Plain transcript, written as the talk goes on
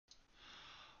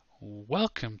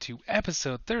Welcome to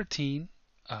episode 13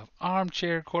 of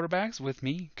Armchair Quarterbacks with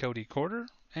me, Cody Corder,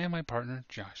 and my partner,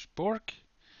 Josh Bork.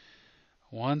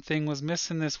 One thing was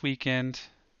missing this weekend.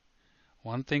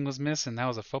 One thing was missing. That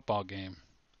was a football game.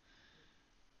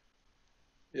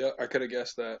 Yeah, I could have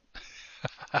guessed that.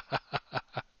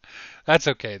 That's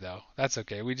okay, though. That's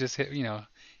okay. We just hitting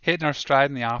our stride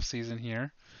in the off season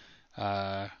here.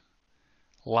 Uh,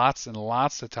 Lots and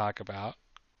lots to talk about.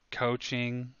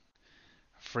 Coaching,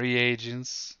 free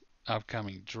agents,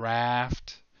 upcoming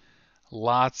draft.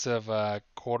 Lots of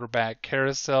quarterback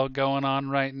carousel going on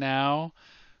right now.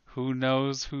 Who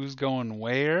knows who's going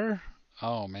where?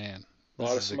 Oh man, A this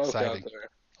lot of is smoke out exciting. there.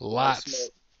 A lot of Lots.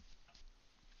 smoke.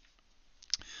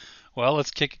 Well, let's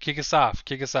kick us off.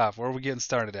 Kick us off. Where are we getting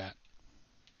started at?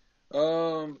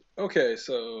 Okay,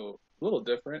 so a little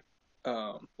different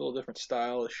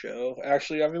style of show.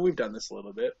 Actually, I mean, we've done this a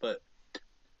little bit, but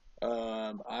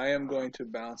I am going to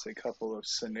bounce a couple of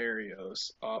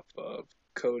scenarios off of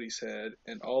Cody's head,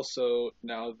 and also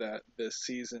now that this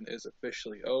season is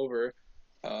officially over,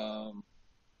 um,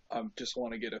 I just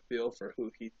want to get a feel for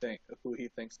who he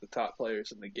thinks the top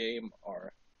players in the game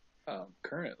are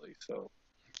currently. So,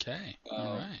 Okay.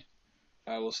 All um, right.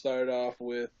 I will start off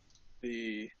with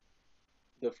the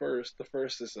the first. The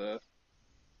first is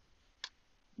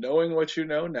knowing what you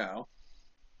know now,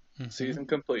 Mhm. season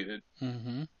completed.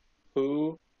 Mhm.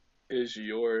 Who is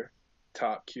your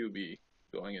top QB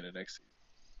going into next season?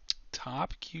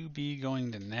 Top QB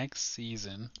going to next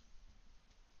season.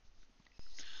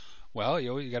 Well,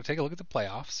 you got to take a look at the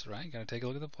playoffs, right? You got to take a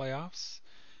look at the playoffs.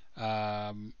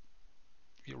 Um,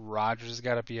 Rodgers has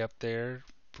got to be up there.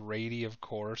 Brady, of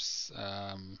course.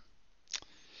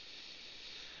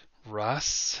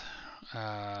 Russ,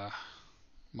 uh,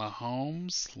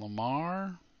 Mahomes,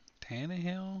 Lamar,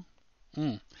 Tannehill.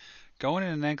 Mm. Going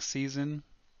into next season,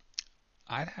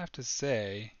 I'd have to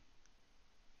say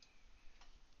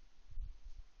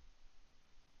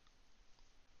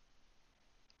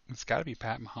it's got to be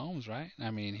Pat Mahomes, right?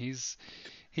 I mean,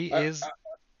 he I, is.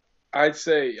 I'd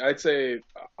say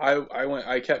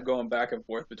I kept going back and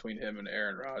forth between him and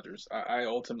Aaron Rodgers. I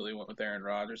ultimately went with Aaron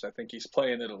Rodgers. I think he's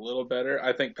playing it a little better.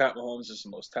 I think Pat Mahomes is the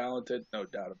most talented, no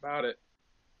doubt about it.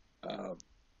 Um,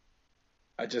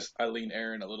 I lean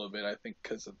Aaron a little bit. I think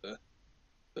because of the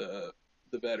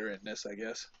the veteranness, I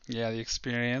guess. Yeah, the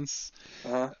experience.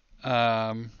 Uh-huh.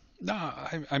 No,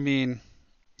 I mean,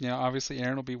 obviously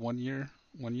Aaron will be 1 year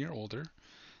older.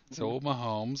 So Hmm. will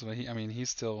Mahomes, but I mean, he's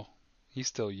still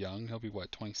young. He'll be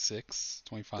what, 26,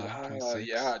 25, 26.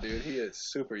 Yeah, dude, he is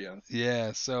super young.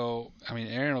 Yeah, so I mean,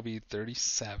 Aaron will be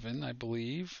 37, I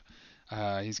believe.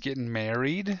 He's getting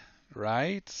married,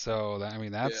 right? So I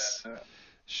mean, that's Yeah.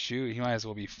 shoot. He might as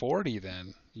well be 40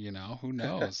 then. Who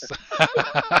knows?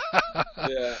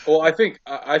 Yeah. Well, I think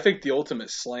the ultimate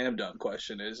slam dunk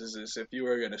question is if you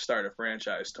were going to start a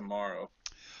franchise tomorrow,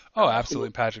 Oh, who?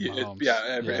 absolutely, Patrick Mahomes.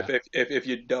 Yeah. Yeah. If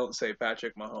you don't say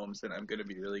Patrick Mahomes, then I'm going to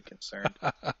be really concerned.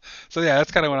 So yeah,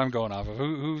 that's kind of what I'm going off of.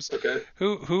 Okay.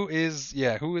 Who is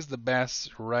the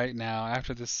best right now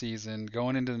after this season,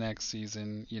 going into the next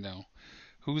season?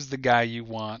 Who's the guy you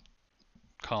want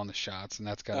calling the shots, and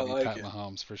that's got I to be like Pat it.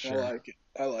 Mahomes for I sure. like it.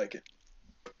 I like it.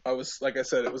 I was like I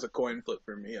said, it was a coin flip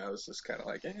for me. I was just kind of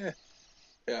like, yeah,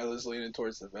 I was leaning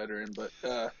towards the veteran, but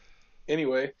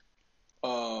anyway,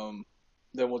 Um,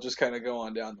 then we'll just kind of go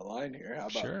on down the line here.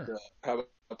 Sure. How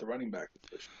about the running back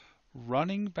position?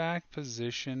 Running back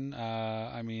position.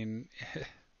 I mean,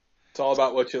 It's all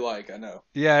about what you like. I know.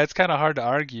 yeah, it's kind of hard to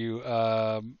argue.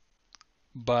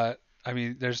 But I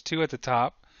mean, there's two at the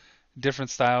top,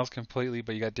 different styles completely.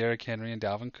 But you got Derrick Henry and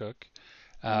Dalvin Cook.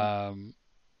 Uh, Um,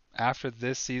 After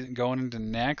this season, going into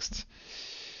next,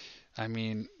 I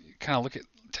mean, kind of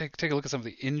take a look at some of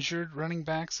the injured running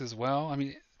backs as well. I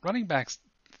mean, running backs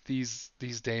these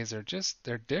days are just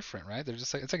they're different, right? They're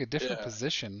just like it's like a different yeah,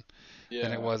 position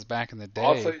than it yeah. was back in the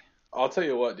I'll tell day. you, I'll tell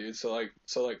you what, dude. So like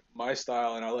my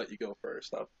style, and I'll let you go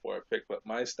first off before I pick. But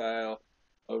my style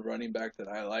of running back that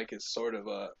I like is sort of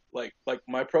a like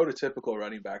my prototypical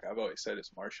running back. I've always said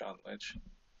is Marshawn Lynch.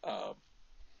 Um,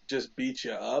 just beat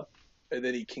you up, and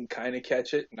then he can kind of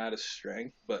catch it, not his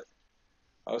strength, but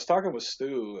I was talking with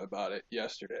Stu about it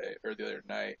yesterday or the other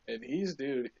night, and he's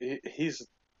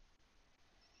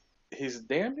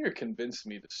damn near convinced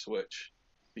me to switch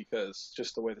because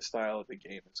just the way the style of the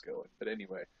game is going. But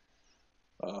anyway,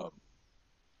 um,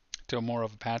 To more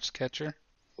of a patch catcher.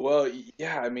 well,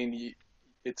 yeah, I mean,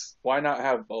 it's why not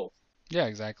have both? Yeah,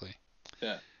 exactly.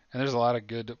 Yeah, And there's a lot of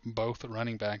good both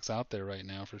running backs out there right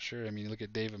now for sure. I mean, you look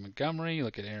at David Montgomery, you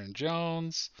look at Aaron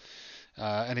Jones.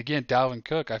 And again, Dalvin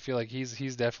Cook, I feel like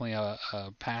he's definitely a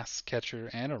pass catcher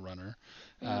and a runner.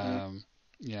 Hmm. Um,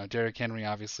 Derrick Henry,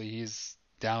 obviously, he's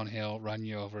downhill, run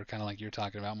you over, kind of like you're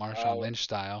talking about, Marshawn Al, Lynch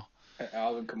style.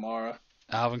 Alvin Kamara,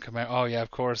 Alvin Kamara, oh yeah,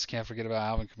 of course, can't forget about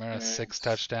Alvin Kamara, and 6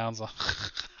 touchdowns.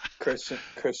 Christian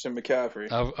McCaffrey.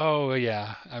 Oh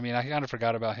yeah, I mean, I kind of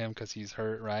forgot about him because he's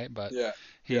hurt, right? But Yeah,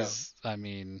 yeah. I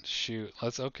mean, shoot,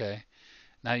 let's okay.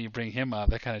 Now you bring him up,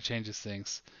 that kind of changes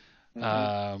things. Hmm.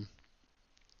 Um,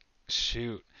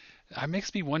 Shoot. It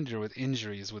makes me wonder with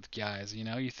injuries with guys,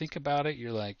 you think about it,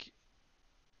 you're like,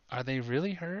 are they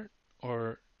really hurt?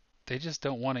 Or they just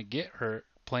don't want to get hurt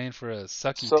playing for a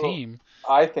sucky So team?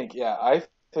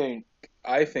 think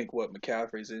I think what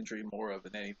McCaffrey's injury more of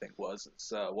than anything was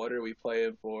is what are we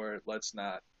playing for? Let's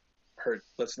not hurt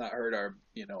our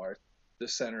our the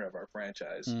center of our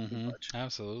franchise too much.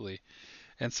 Absolutely.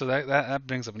 And so that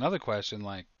brings up another question,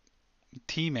 like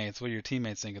teammates, what do your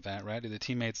teammates think of that, right? Do the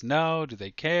teammates know? Do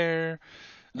they care?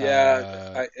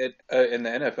 Yeah, Uh, in the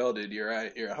NFL, dude, you're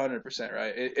right. You're 100%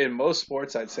 right. In most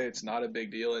sports, I'd say it's not a big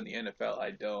deal. In the NFL,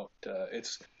 I don't.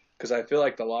 It's because I feel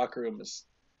like the locker room is.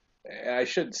 And I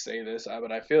shouldn't say this,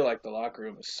 but I feel like the locker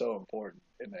room is so important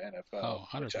in the oh,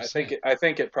 NFL, which 100%. I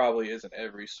think it probably is in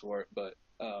every sport, but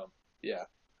yeah,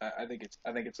 I think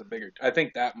it's a bigger. I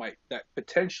think that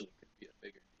potentially could be a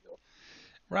bigger deal.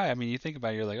 Right. I mean, you think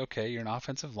about it, you're like, okay, you're an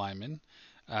offensive lineman.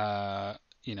 Uh,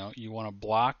 you want to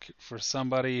block for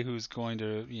somebody who's going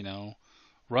to,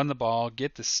 run the ball,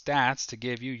 get the stats to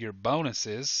give you your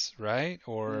bonuses, right?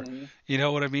 Or, Hmm. you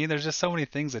know what I mean? There's just so many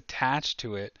things attached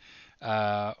to it.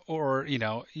 Or, you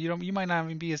might not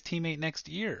even be his teammate next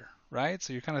year, right?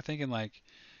 So you're kind of thinking like,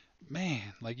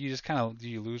 man, like you just kind of do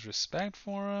you lose respect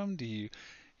for him? Do you,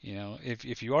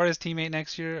 if you are his teammate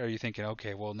next year, are you thinking,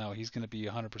 okay, well, no, he's going to be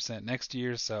 100% next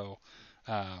year, so,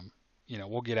 um,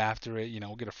 we'll get after it,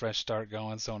 we'll get a fresh start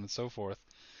going, so on and so forth.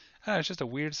 It's just a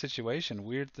weird situation,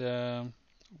 weird to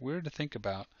think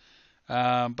about.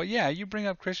 But yeah, you bring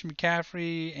up Christian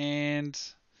McCaffrey, and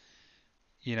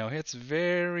it's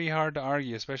very hard to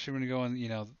argue, especially when you go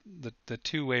in, the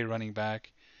two-way running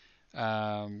back.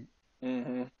 Um,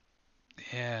 Hmm.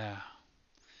 yeah,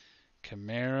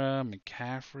 Kamara,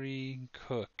 McCaffrey,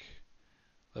 Cook.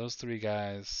 Those three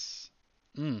guys.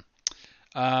 Mm.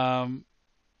 Um,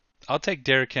 I'll take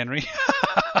Derrick Henry.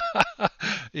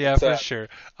 Yeah, What's for that? sure.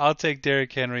 I'll take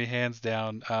Derrick Henry hands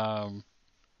down.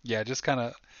 Yeah, just kind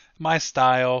of my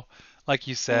style. Like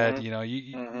you said, Hmm.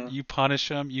 Hmm. you punish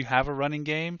them. You have a running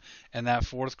game, and that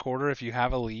fourth quarter, if you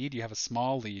have a lead, you have a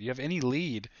small lead, you have any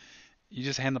lead, you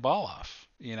just hand the ball off.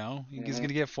 He's Hmm. gonna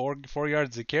get four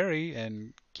yards to carry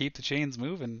and keep the chains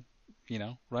moving.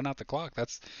 Run out the clock.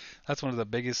 That's one of the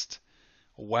biggest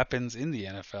weapons in the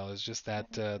NFL is just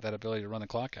that ability to run the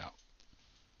clock out.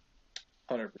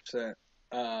 100%.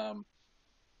 Um,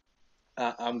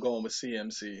 I'm going with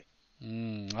CMC.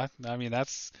 I mean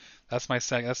that's my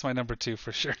second. That's my number two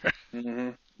for sure. Hmm.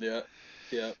 Yeah,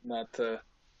 yeah. Not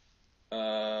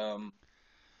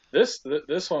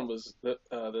this one was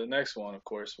the next one. Of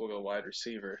course, we'll go wide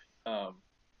receiver. Um,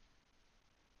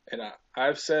 and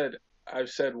I've said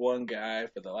one guy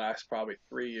for the last probably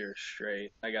 3 years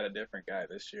straight. I got a different guy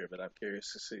this year, but I'm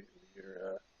curious to see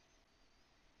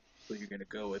who you're gonna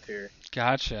go with here.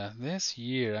 Gotcha. This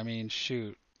year, I mean,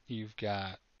 shoot, you've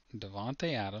got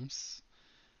Devonte Adams,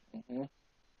 Hmm.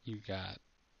 you've got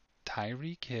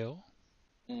Tyreek Hill.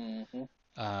 Hmm.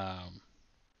 Um,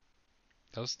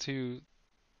 those two,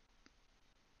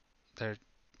 they're.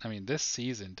 I mean, this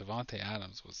season, Devonte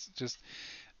Adams was just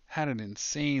had an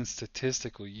insane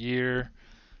statistical year.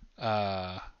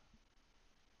 Uh,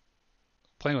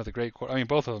 Playing with a great quarter. I mean,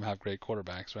 both of them have great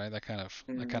quarterbacks, right? That kind of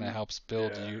Hmm. helps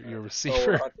build Yeah. your Oh,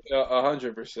 receiver.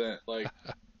 100%. Like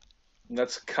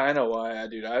that's kind of why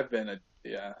dude, I've been a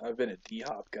D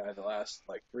Hop guy the last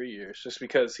like 3 years, just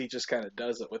because he just kind of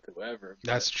does it with whoever.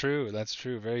 But That's true. That's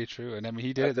true. Very true. And I mean,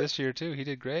 he did at it the this year too. He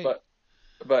did great. but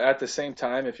but at the same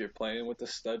time, if you're playing with the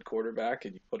stud quarterback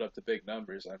and you put up the big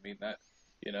numbers, I mean that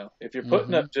if you're putting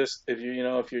Mm-hmm. up just if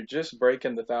if you're just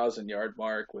breaking the 1,000 yard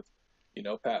mark with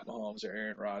Pat Mahomes or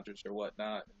Aaron Rodgers or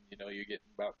whatnot, and you're getting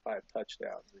about 5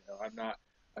 touchdowns, I'm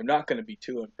not going to be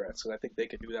too impressed because I think they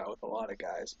could do that with a lot of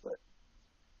guys, but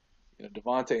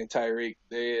Devontae and Tyreek,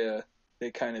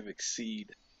 they kind of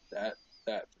exceed that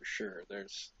for sure.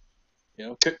 There's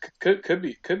could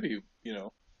be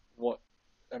what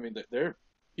I mean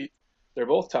they're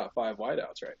both top five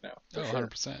wideouts right now Oh, for sure.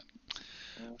 100%.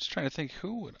 Yeah. Just trying to think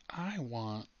who would I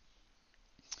want.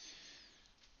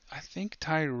 I think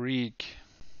Tyreek.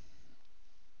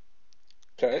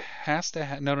 Okay.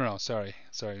 no, sorry,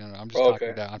 no, I'm just Oh, talking okay.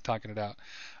 it out. I'm talking it out.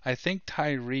 I think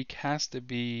Tyreek has to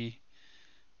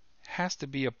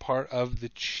be a part of the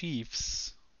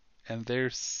Chiefs and their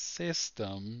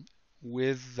system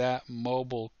with that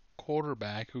mobile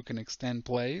quarterback who can extend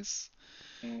plays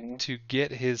Hmm. to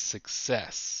get his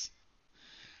success.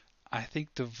 I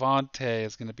think Devontae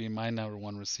is going to be my number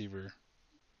one receiver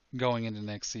going into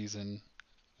next season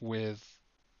with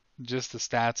just the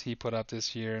stats he put up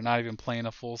this year, not even playing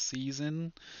a full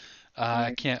season.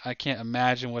 Hmm. I can't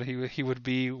imagine what he would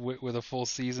be with a full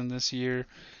season this year.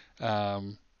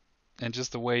 Um, and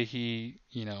just the way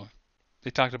they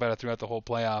talked about it throughout the whole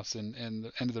playoffs and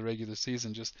the end of the regular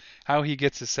season, just how he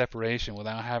gets his separation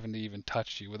without having to even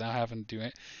touch you, without having to do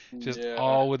it, just Yeah.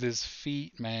 all with his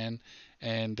feet, man.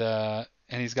 And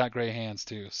he's got great hands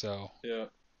too, so Yeah.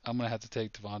 I'm gonna have to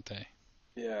take Devontae.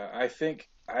 Yeah. I think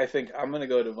I'm gonna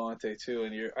go Devontae too,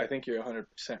 and I think you're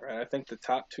 100% right. I think the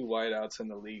top two wideouts in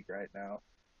the league right now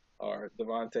are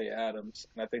Devontae Adams,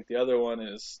 and I think the other one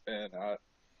is, and I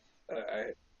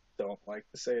don't like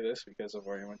to say this because of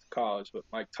where he went to college, but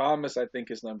Mike Thomas I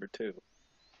think is number two.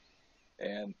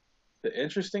 And the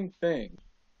interesting thing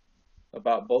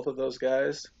about both of those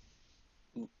guys,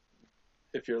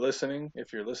 if you're listening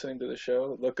to the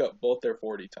show, look up both their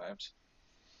 40 times.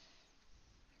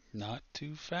 Not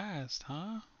too fast,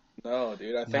 huh? No,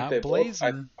 dude, I think they Not both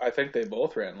blazing. I think they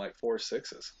both ran like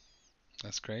 4.6s.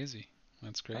 That's crazy.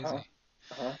 That's Uh-huh. crazy.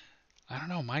 Uh-huh. I don't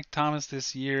know. Mike Thomas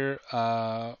this year,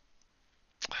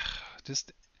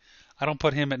 just I don't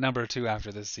put him at number two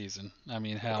after this season. I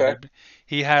mean, hell, Okay.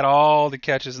 he had all the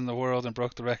catches in the world and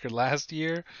broke the record last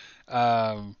year.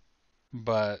 Um,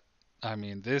 but I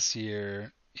mean, this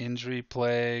year, injury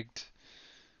plagued.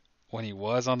 When he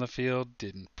was on the field,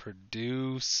 didn't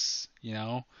produce.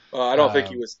 Well, Um, I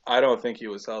don't think he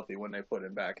was healthy when they put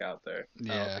him back out there.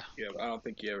 yeah, I don't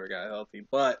think he ever got healthy.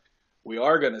 But we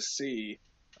are going to see,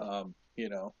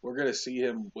 we're going to see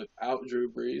him without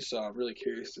Drew Brees. So I'm really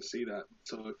curious to see that.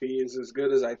 So if he is as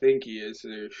good as I think he is,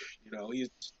 he's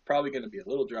probably going to be a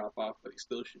little drop off, but he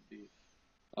still should be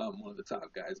one of the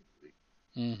top guys in the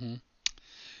league. hmm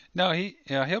No,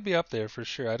 yeah, he'll be up there for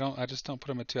sure. I just don't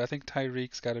put him at two. I think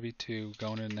Tyreek's got to be two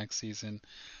going into next season.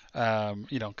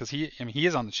 Because I mean, he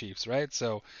is on the Chiefs, right?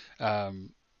 So,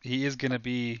 he is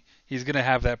he's gonna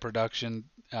have that production,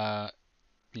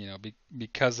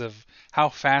 because of how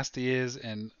fast he is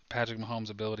and Patrick Mahomes'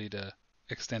 ability to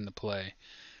extend the play.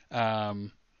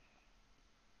 Um,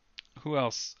 who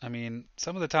else? I mean,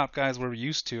 some of the top guys we're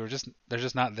used to they're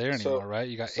just not there So, anymore, right?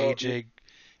 You got so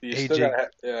you still got AJ to,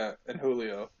 yeah, and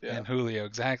Julio, yeah. and Julio,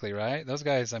 exactly, right? Those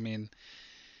guys, I mean,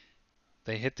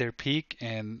 they hit their peak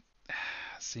and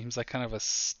seems like kind of a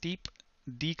steep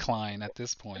decline at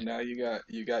this And point. now you got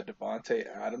Devonte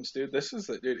Adams, dude. This is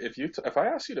the dude. If I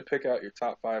ask you to pick out your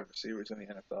top five receivers in the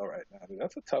NFL right now, dude,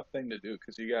 that's a tough thing to do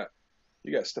because you got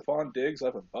Stephon Diggs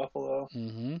up in Buffalo.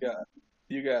 hmm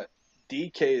You got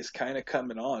DK is kind of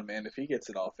coming on, man. If he gets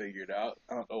it all figured out,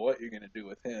 I don't know what you're gonna do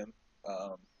with him.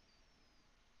 Um,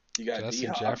 you got D Justin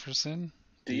Hop. Jefferson,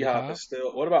 D D Hop Hop. is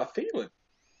still. What about Thielen?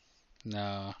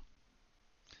 No,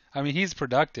 I mean he's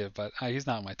productive, but he's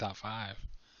not in my top five.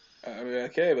 I mean,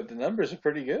 okay, but the numbers are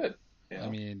pretty good. You I know,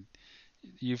 mean,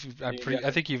 you got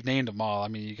I think you've named them all. I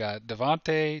mean, you got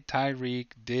Devontae,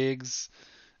 Tyreek, Diggs,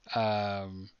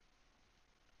 um,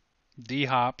 D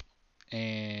Hop,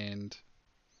 and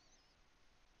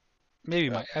maybe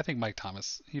yeah, I think Mike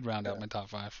Thomas. He'd round out yeah. my top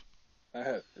five. I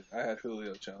had I had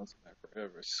Julio Jones in there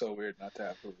forever. It's so weird not to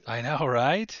have Julio. I know,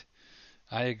 right?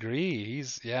 I agree.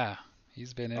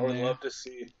 He's been I in would there. love to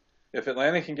see if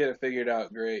Atlanta can get it figured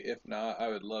out. Great. If not, I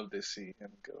would love to see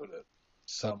him go to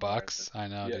The somewhere. Bucks. I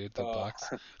know, Yeah. dude. The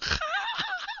Bucks.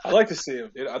 I'd like to see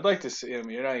him. Dude, I'd like to see him.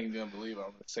 You're not even gonna believe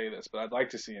I'm gonna say this, but I'd like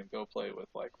to see him go play with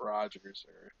like Rodgers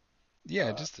or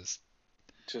Yeah, uh, just this.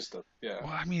 just a yeah.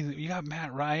 Well, I mean, you got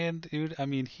Matt Ryan, dude. I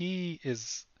mean,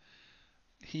 he's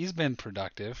been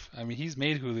productive. I mean, he's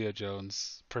made Julio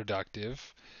Jones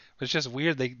productive. But it's just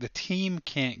weird the team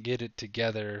can't get it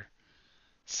together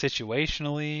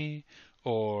situationally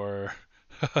or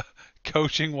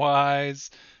coaching wise.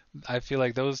 I feel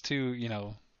like those two,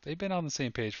 they've been on the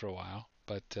same page for a while.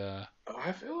 But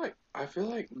I feel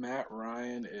like Matt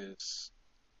Ryan is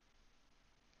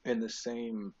in the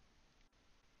same.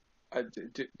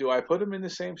 Do I put him in the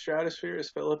same stratosphere as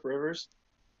Philip Rivers?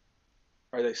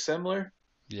 Are they similar?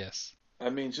 yes, I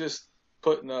mean, just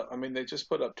putting up. I mean, they just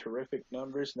put up terrific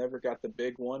numbers. Never got the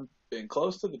big one. Been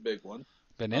close to the big one.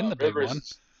 been in the big Rivers, one.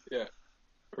 yeah,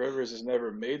 Rivers has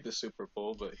never made the Super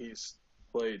Bowl, but he's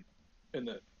played in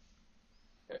the.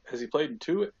 Has he played in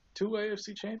two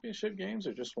AFC Championship games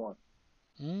or just one?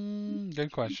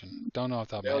 Good question. Don't know off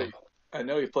the top I of my know head. he, I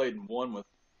know he played in one with,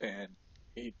 and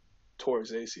he tore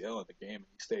his ACL in the game, and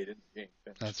he stayed in the game,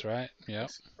 finished That's right. the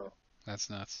Yep. ACL. That's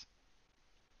nuts.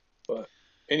 But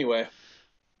anyway,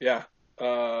 yeah.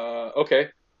 Okay.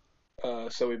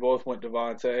 So we both went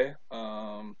Devontae.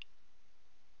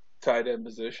 Tight end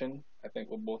position. I think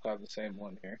we'll both have the same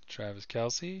one here. Travis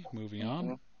Kelsey, moving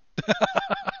on. hmm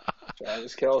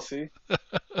Travis Kelsey.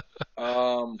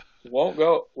 Won't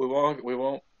go. We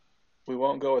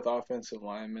won't go with offensive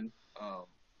linemen.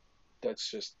 That's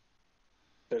just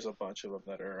there's a bunch of them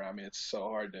that are. I mean, it's so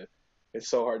hard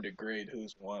to grade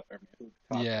who's one. I mean, who's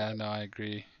top Yeah, one. no, I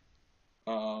agree.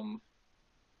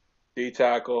 D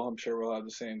tackle. I'm sure we'll have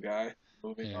the same guy.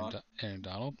 Moving on. Aaron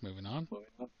Donald, moving on. Moving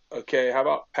on. Okay, how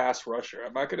about pass rusher?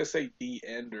 I'm not gonna say D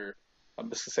end or I'm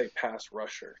just gonna say pass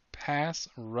rusher. Pass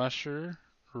rusher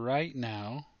right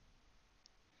now,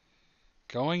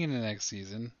 going into next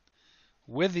season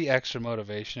with the extra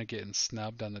motivation of getting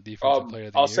snubbed on the defensive player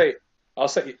of the I'll year.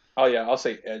 I'll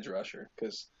say edge rusher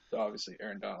because obviously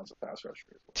Aaron Donald's a pass rusher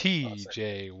as well. So I'll say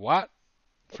TJ Watt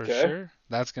for okay. sure.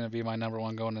 That's going to be my number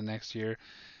one going into next year.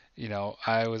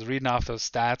 I was reading off those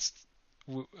stats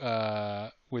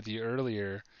with you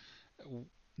earlier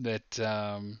that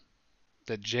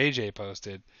that JJ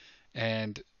posted,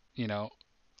 and you know,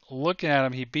 looking at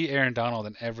him, he beat Aaron Donald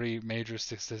in every major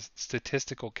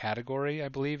statistical category, I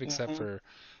believe, except hmm for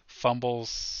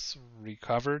fumbles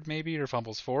recovered, maybe, or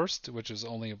fumbles forced, which is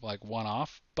only like one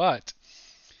off. But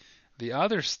the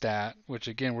other stat, which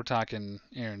again, we're talking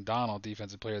Aaron Donald,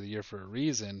 Defensive Player of the Year for a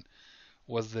reason,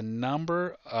 was the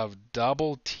number of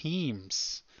double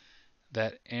teams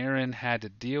that Aaron had to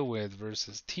deal with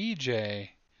versus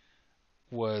TJ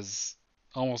was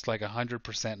almost like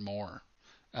 100% more.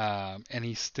 And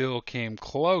he still came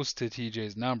close to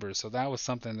TJ's numbers. So that was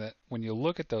something that when you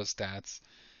look at those stats,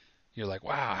 you're like,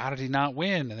 wow, how did he not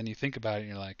win? And then you think about it and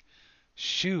you're like,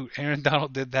 shoot, Aaron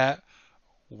Donald did that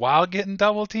while getting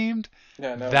double teamed?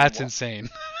 Yeah, no, That's insane.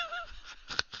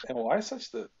 and why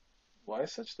such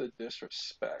the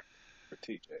disrespect for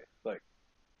TJ? Like,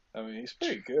 I mean, he's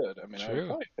pretty good. I mean,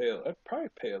 True. I'd probably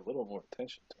pay a little more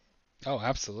attention to Oh,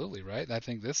 absolutely, right? I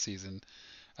think this season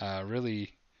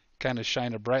really kind of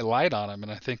shined a bright light on him,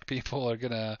 and I think people are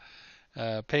gonna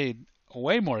pay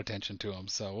way more attention to him.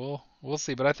 So we'll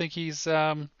see. But I think he's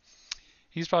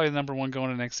probably the number one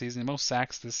going into next season. Most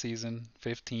sacks this season,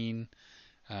 15.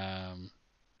 Um,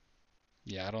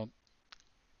 yeah, I don't.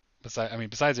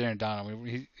 Besides Aaron Donald,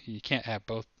 he can't have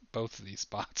both of these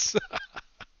spots.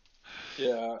 him.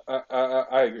 Yeah,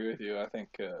 I agree with you. I think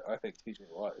TJ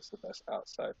Watt is the best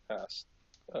outside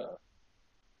uh,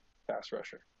 pass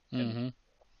rusher. And hmm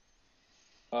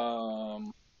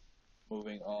um,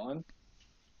 moving on.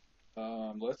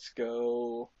 Let's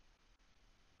go.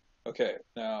 Okay,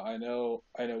 now I know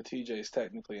TJ is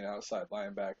technically an outside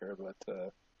linebacker,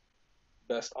 but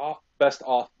best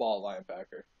off ball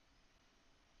linebacker.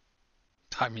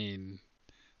 I mean,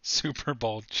 Super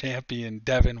Bowl champion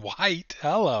Devin White.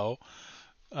 Hello.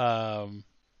 Um,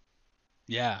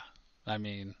 yeah. I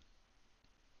mean,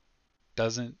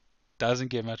 doesn't doesn't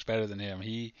get much better than him.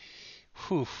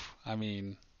 Whew, I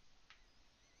mean,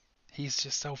 he's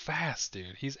just so fast,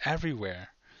 dude. He's everywhere.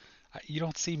 You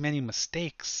don't see many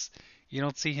mistakes. You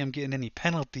don't see him getting any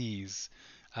penalties.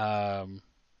 Um,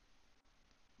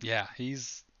 yeah,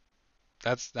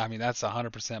 that's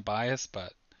 100% bias,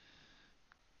 but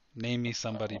name me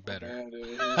somebody Oh better. man,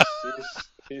 dude,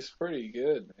 he's pretty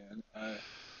good, man.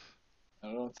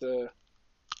 I don't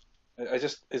I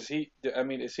just is he? I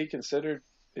mean, is he considered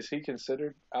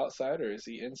outside or is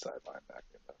he inside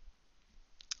linebacker though?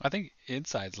 I think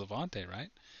inside's Levante,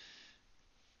 right?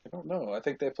 I don't know. I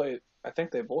think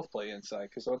they both play inside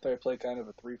because don't they play kind of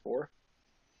a 3-4?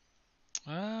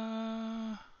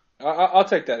 Uh, I'll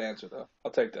take that answer though.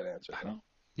 I'll take that answer I though. don't.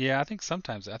 Yeah, I think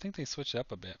sometimes I think they switch it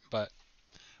up a bit, but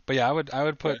yeah, I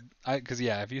would Okay. put because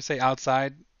yeah, if you say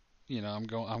outside, I'm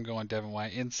going Devin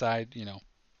White. Inside,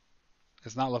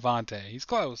 it's not Levante. He's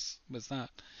close, but it's not.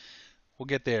 We'll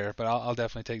get there, but I'll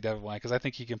definitely take Devin White because I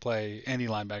think he can play any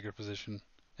linebacker position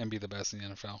and be the best in the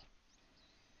NFL.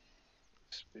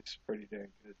 It's pretty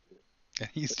dang good, dude. And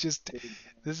he's just Pretty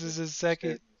dang this good. is his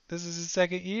Scares second me. this is his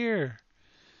second year.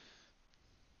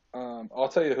 I'll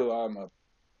tell you who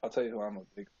I'll tell you who I'm a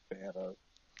big fan of.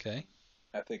 Okay.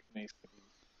 I think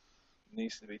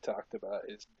needs to be talked about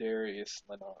is Darius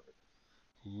Leonard.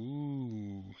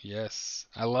 Ooh, yes.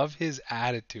 I love his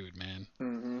attitude, man.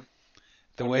 hmm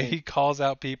The I way mean, he calls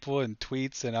out people and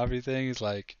tweets and everything is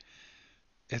like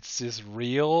it's just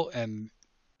real and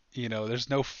there's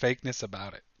no fakeness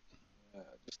about it.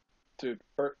 just dude.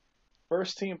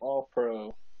 first team All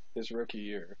Pro his rookie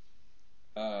year.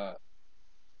 Uh,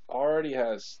 Already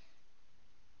has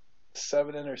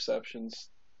 7 interceptions,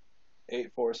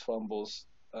 8 forced fumbles.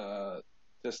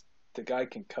 Just the guy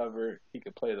can cover. He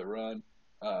could play the run.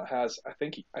 Has I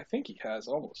think he has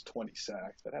almost 20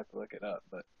 sacks. I'd have to look it up,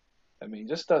 but I mean,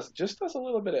 just does a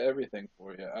little bit of everything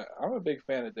for you. I'm a big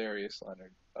fan of Darius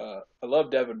Leonard. I love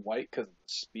Devin White because of the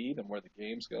speed and where the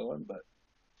game's going, but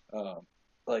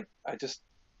like I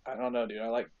don't know, dude.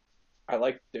 I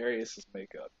like Darius's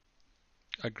makeup.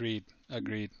 Agreed.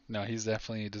 Agreed. No, he's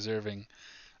definitely deserving.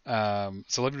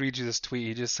 So let me read you this tweet.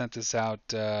 He just sent this out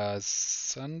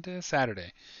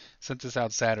Saturday. Sent this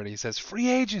out Saturday. He says, "Free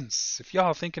agents, if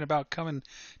y'all thinking about coming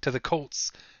to the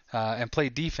Colts and play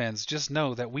defense, just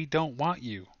know that we don't want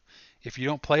you. If you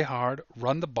don't play hard,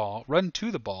 run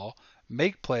to the ball,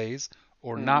 make plays,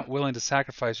 or Mm-hmm. not willing to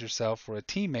sacrifice yourself for a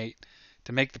teammate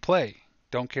to make the play,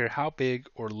 don't care how big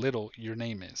or little your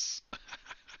name is."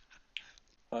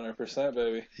 100%,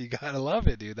 baby. You gotta love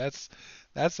it, dude. That's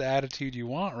the attitude you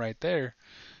want right there.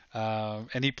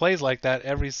 And he plays like that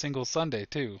every single Sunday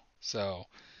too. So,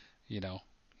 you know,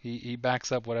 he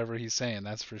backs up whatever he's saying.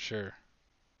 That's for sure.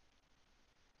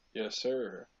 Yes,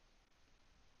 sir.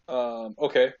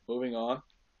 Okay, moving on.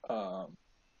 Um,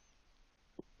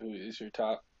 who is your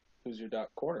top? Who's your top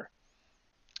corner?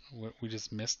 We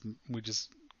just missed.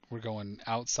 We're going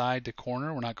outside to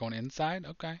corner. We're not going inside.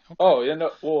 Okay, okay. Oh, yeah,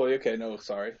 no. Well, okay, no,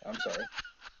 sorry. I'm sorry.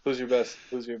 Who's your best?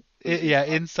 Who's your Yeah,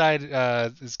 top? inside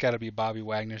it's got to be Bobby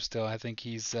Wagner still. I think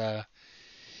he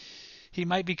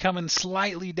might be coming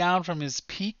slightly down from his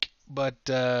peak, but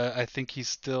I think he's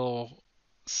still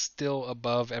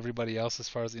above everybody else as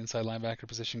far as the inside linebacker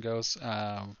position goes.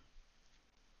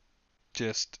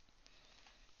 Just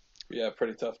Yeah,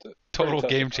 pretty total tough to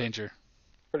game argue. changer.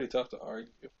 Pretty tough to argue.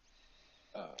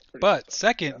 Pretty tough But to argue.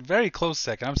 second, very close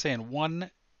second. I'm saying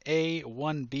 1A,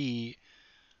 1B,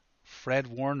 Fred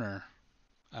Warner.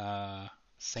 Uh,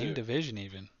 Same Dude, division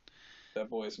even. that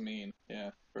boy's mean.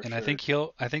 Yeah, for And I sure. think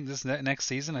I think this next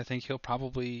season, I think he'll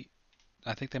probably,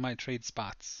 I think they might trade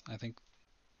spots. I think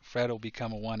Fred will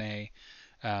become a 1A.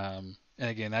 And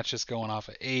again, that's just going off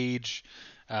of age,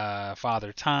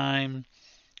 father time.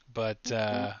 But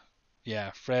Hmm.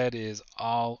 yeah, Fred is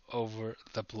all over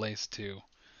the place too.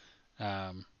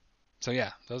 Um, so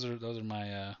yeah, those are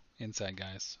my inside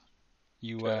guys.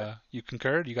 Okay. You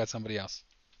concurred? You got somebody else?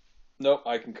 Nope,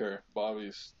 I concur.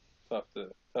 Bobby's tough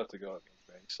to go against,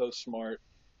 man. He's so smart.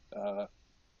 Uh,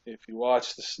 if you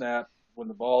watch the snap, when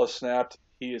the ball is snapped,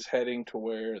 he is heading to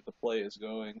where the play is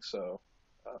going. So,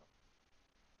 uh,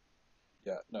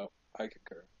 yeah, no, I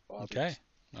concur. Okay,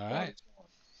 all right. Bobby's one.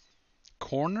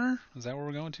 Corner? Is that where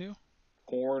we're going to?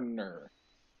 Corner.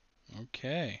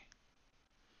 Okay.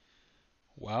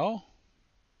 Well,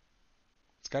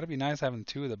 it's got to be nice having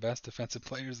two of the best defensive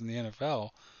players in the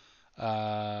NFL.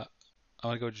 I'm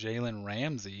gonna go Jalen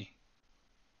Ramsey,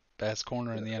 best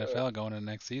corner in the Yeah, NFL going into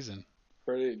next season.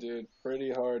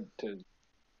 pretty hard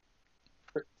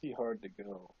to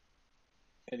go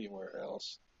anywhere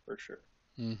else for sure.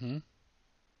 Mm-hmm.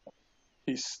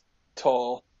 He's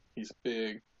tall. He's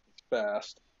big. He's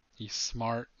fast. He's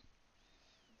smart,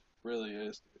 Really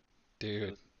is, dude. dude.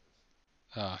 Really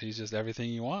is. He's just everything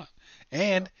you want.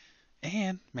 Yeah.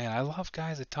 And man, I love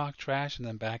guys that talk trash and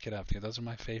then back it up. Dude, those are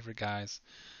my favorite guys.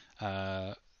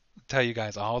 Uh, Tell you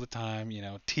guys all the time,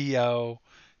 To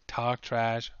talk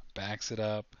trash, backs it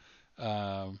up.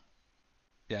 Um,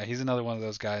 yeah, he's another one of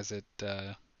those guys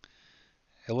that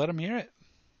he'll let him hear it.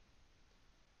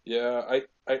 Yeah,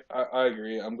 I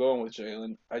agree. I'm going with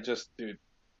Jalen. Dude,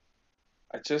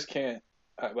 I just can't.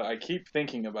 But I keep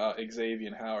thinking about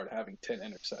Xavier Howard having 10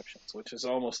 interceptions, which is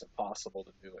almost impossible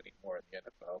to do anymore in the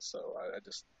NFL. So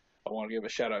I want to give a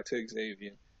shout out to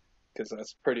Xavier because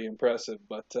that's pretty impressive.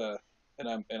 But and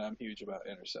I'm huge about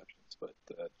interceptions. But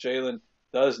Jalen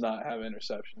does not have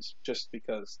interceptions just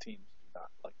because teams do not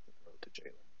like to throw to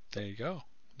There you go.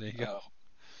 There you go.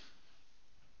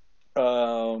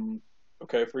 Jalen.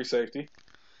 Okay, free safety.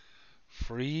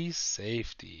 Free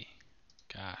safety.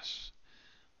 Gosh,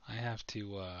 I have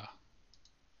to.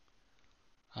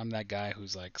 I'm that guy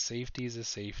who's like, safety is a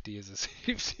safety is a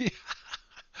safety.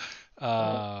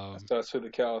 Well, um, that's what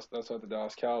the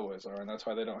Dallas Cowboys are, and that's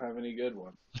why they don't have any good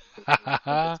ones. Because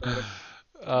they don't think it's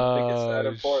they don't think it's that oh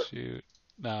important. shoot.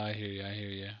 No, I hear you. I hear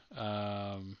you.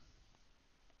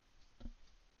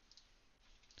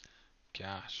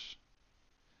 Gosh.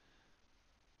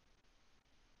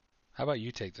 How about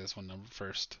you take this one number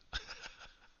first?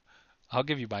 I'll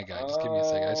give you my guy. Just give me a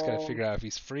second. I just gotta Um. figure out if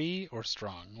he's free or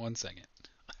strong. 1 second.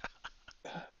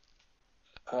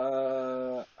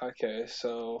 Okay.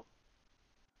 So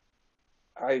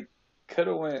I could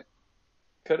have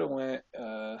went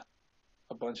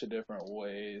a bunch of different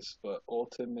ways, but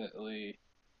ultimately,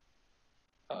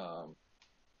 um,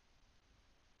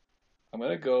 I'm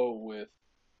gonna go with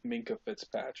Minka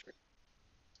Fitzpatrick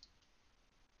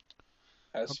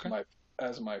as Okay.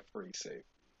 my free safety.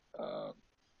 Um,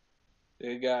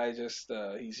 the guy just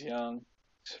he's young,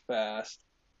 he's fast,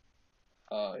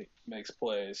 he makes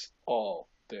plays all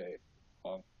day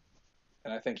long,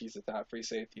 and I think he's the top free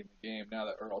safety in the game now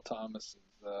that Earl Thomas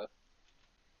is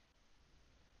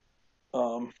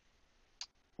um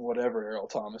whatever Earl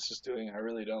Thomas is doing. I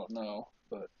really don't know,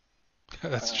 but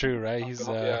That's true, right? I'm He's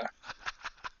going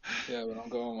yeah, but I'm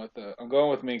going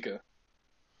with Minka.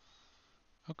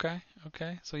 okay,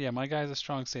 okay. So yeah, my guy's a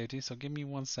strong safety. So give me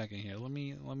 1 second here. Let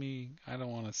me. I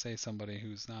don't want to say somebody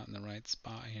who's not in the right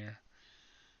spot here.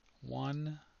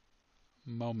 One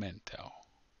momento.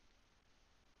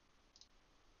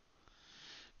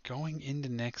 Going into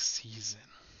next season,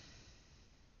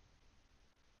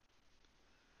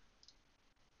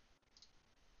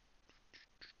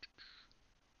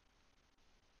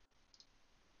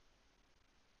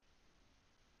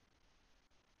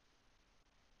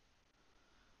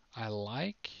 I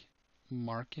like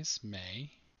Marcus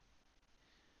May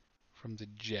from the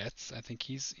Jets. I think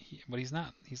but he's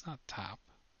not. He's not top.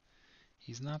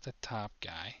 He's not the top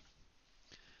guy.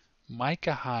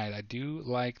 Micah Hyde, I do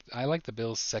like. I like the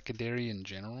Bills' secondary in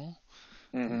general.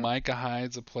 Hmm. Micah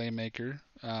Hyde's a playmaker,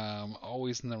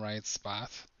 always in the right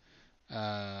spot,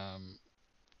 um,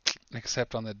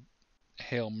 except on the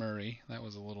Hail Murray. That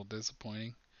was a little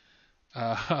disappointing.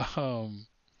 Uh, um,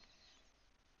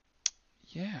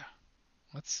 yeah,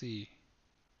 let's see.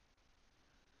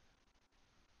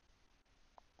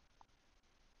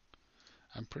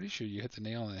 I'm pretty sure you hit the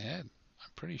nail on the head. I'm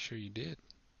pretty sure you did.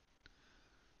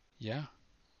 Yeah,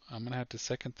 I'm gonna have to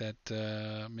second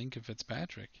that Minka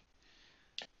Fitzpatrick.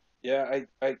 Yeah,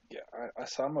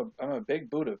 so I'm a big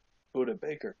Buda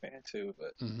Baker fan too,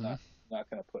 but Hmm. not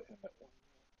gonna put him at one.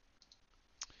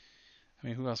 I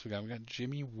mean, who else we got? We got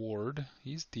Jimmy Ward.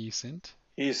 He's decent.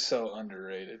 He's so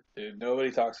underrated, dude.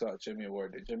 Nobody talks about Jimmy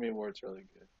Ward, dude. Jimmy Ward's really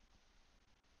good.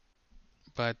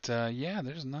 But yeah,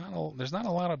 there's not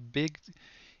a lot of big.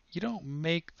 You don't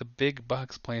make the big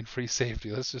bucks playing free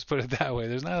safety. Let's just put it that way.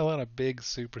 There's not a lot of big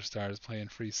superstars playing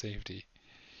free safety.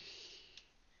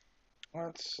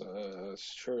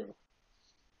 That's true.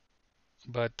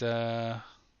 But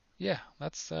yeah,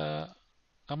 that's I'm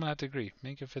gonna have to agree.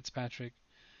 Minka Fitzpatrick,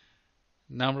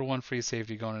 number one free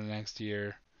safety going into next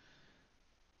year.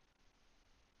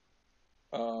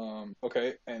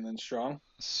 Okay, and then Strong.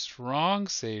 Strong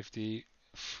safety,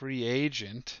 free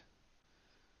agent.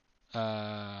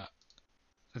 Uh,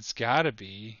 it's got to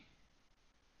be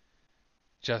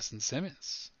Justin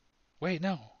Simmons. Wait,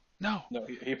 no, no, No,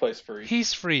 he plays free.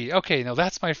 he's free. Okay, no,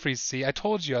 that's my free. See, I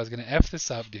told you I was gonna f this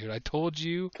up, dude. I told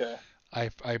you. Okay.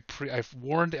 I've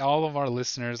warned all of our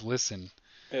listeners. Listen,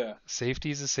 Yeah.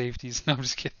 safeties is safeties. No, I'm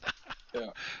just kidding.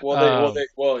 Yeah. Um,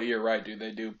 You're right, dude.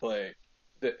 They do play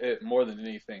it more than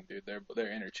anything, dude.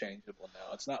 They're interchangeable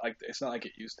now. It's not like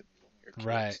it used to be when we were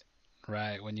right, kids.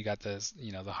 right. When you got the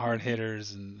hard Hmm.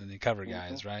 hitters and the cover Hmm.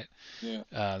 guys, right? Yeah.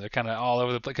 They're kind of all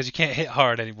over the place because you can't hit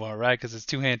hard anymore, right? Because it's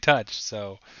two-hand touch.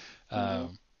 So, Hmm.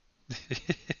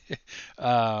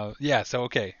 um, yeah. So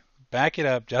okay, back it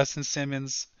up. Justin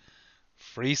Simmons,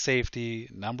 free safety,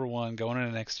 number one going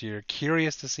into next year.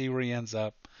 Curious to see where he ends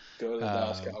up. Go to the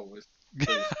Dallas Um, Cowboys,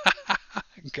 please.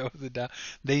 go to the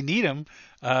They need him.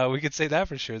 We could say that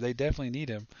for sure. They definitely need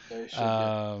him. They should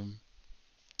get. Um,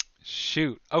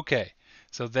 shoot. Okay.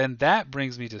 So then that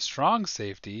brings me to strong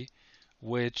safety,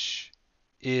 which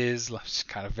is let's just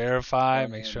kind of verify,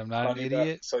 make sure I'm not an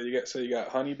idiot. So you got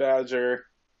Honey Badger,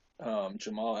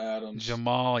 Jamal Adams,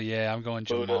 Jamal, yeah, I'm going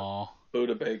Buda Jamal.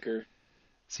 Buda Baker.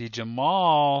 See,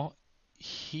 Jamal,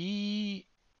 he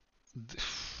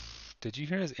did you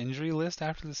hear his injury list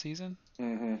after the season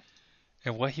Hmm.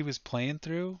 and what he was playing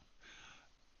through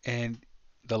and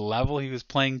the level he was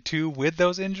playing to with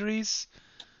those injuries?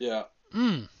 Yeah.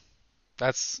 Mm,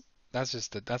 that's that's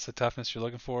the toughness you're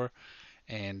looking for.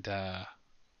 And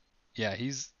yeah,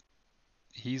 he's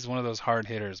one of those hard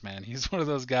hitters, man. He's one of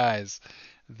those guys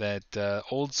that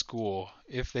old school.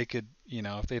 If they could,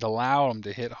 if they'd allow him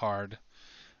to hit hard,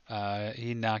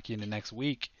 he'd knock you into next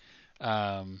week.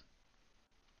 Um,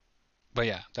 but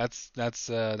yeah, that's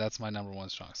my number one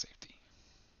strong safety.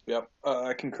 Yep.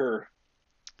 I concur.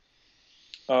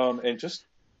 And just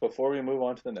before we move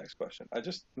on to the next question, I'm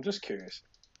just curious.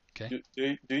 Okay,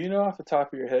 Do you know off the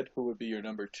top of your head who would be your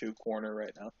number two corner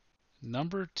right now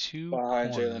number two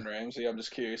behind Jalen corner. Ramsey? I'm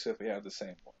just curious if we have the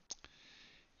same one.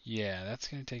 Yeah, that's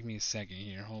gonna take me a second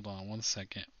here. Hold on one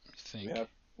second. Let me We think. have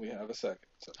we have a second.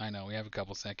 So, I know we have a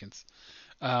couple seconds.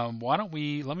 Why don't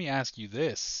we? Let me ask you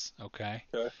this, okay?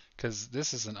 okay. Because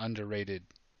this is an underrated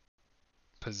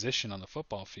position on the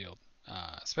football field,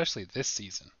 especially this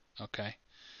season. Okay.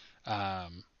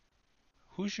 Um,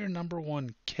 who's your number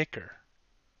one kicker?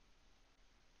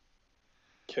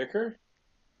 Kicker?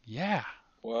 Yeah,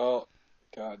 Well,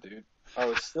 God, dude. I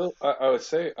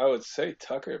would say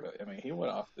Tucker, but I mean he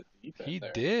went off the deep end he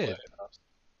there in the did. playoffs.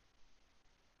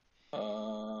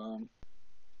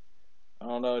 I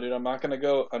don't know, dude. I'm not gonna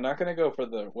go for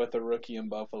the with the rookie in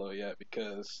Buffalo yet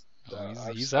because Oh,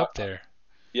 I've he's I, up there.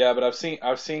 yeah, but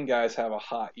I've seen guys have a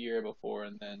hot year before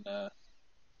and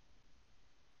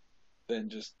then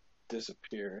just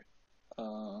disappear.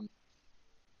 Um,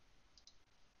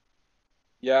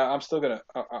 yeah, I'm still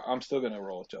gonna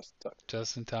roll with Justin Tucker.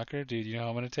 Justin Tucker, dude. You know who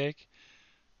I'm gonna take?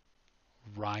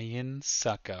 Ryan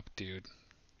Suckup, dude.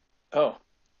 Oh,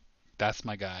 That's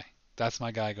my guy. That's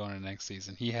my guy going into next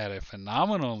season. He had a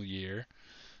phenomenal year.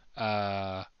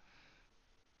 Uh,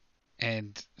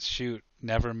 and shoot,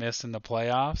 never missed in the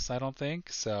playoffs, I don't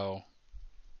think. So,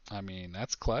 I mean,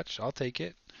 that's clutch. I'll take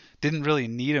it. Didn't really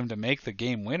need him to make the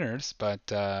game winners, but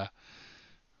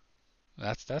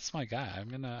that's my guy. I'm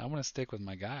gonna stick with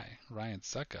my guy, Ryan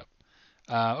Suckup.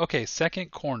 Okay,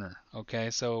 second corner.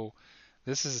 Okay, so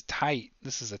this is tight.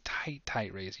 This is a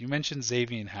tight race. You mentioned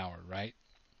Xavier Howard, right?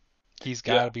 He's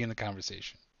got yeah, to be in the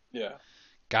conversation. yeah.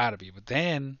 Got to be. But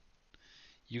then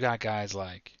you got guys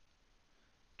like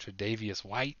Tre'Davious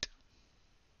White.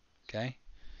 Okay,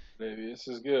 Maybe this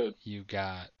is good. you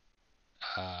got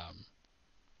um,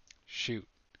 shoot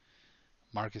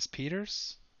Marcus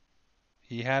Peters.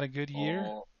 He had a good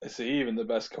year. Oh, is he even the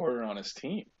best corner on his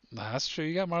team? That's true.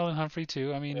 You got Marlon Humphrey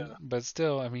too. I mean, Yeah. but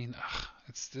still, I mean,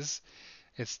 it's this.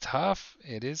 It's tough.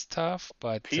 It is tough,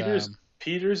 but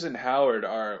Peters and Howard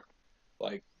are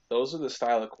like those are the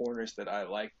style of corners that I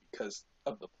like because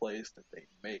of the plays that they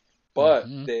make. But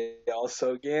hmm they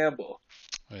also gamble.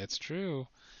 it's true.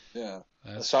 Yeah.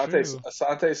 That's Asante true.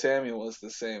 Asante Samuel was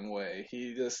the same way.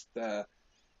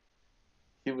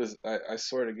 He was I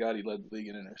swear to God he led the league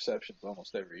in interceptions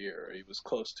almost every year, or he was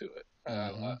close to it.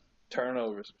 hmm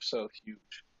Turnovers were so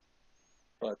huge.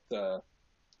 But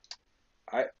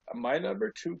I my number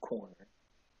two corner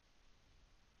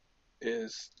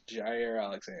is Jair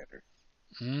Alexander.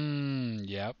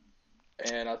 Yep.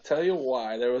 And I'll tell you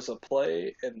why. There was a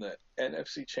play in the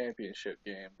NFC Championship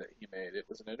game that he made. It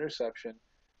was an interception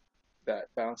that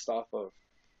bounced off of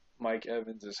Mike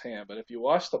Evans' hand. But if you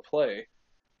watch the play,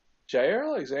 Jair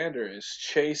Alexander is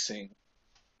chasing.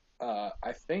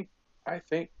 I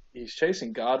think he's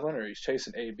chasing Godwin or he's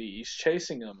chasing AB. He's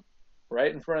chasing him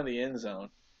right in front of the end zone,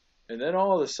 and then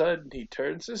all of a sudden he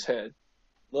turns his head,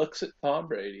 looks at Tom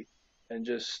Brady, and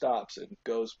just stops and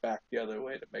goes back the other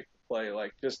way to make the play.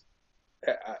 Like just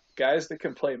guys that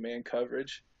can play man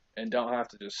coverage and don't have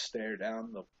to just stare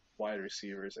down the wide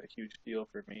receiver is a huge deal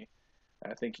for me.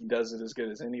 I think he does it as good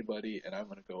as anybody, and I'm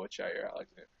going to go with Jair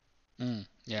Alexander.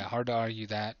 Yeah, hard to argue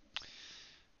that.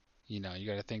 You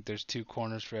got to think there's two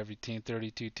corners for every team,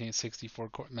 32 teams, 64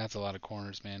 that's a lot of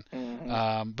corners, man.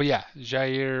 Mm-hmm. But yeah,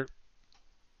 Jair,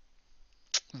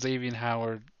 Xavier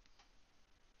Howard,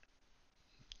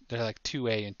 they're like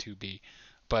 2A and 2B.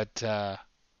 But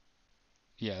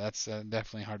yeah, that's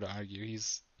definitely hard to argue.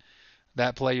 He's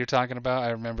that play you're talking about.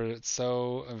 I remember it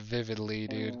so vividly,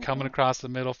 dude. Coming Mm-hmm. across the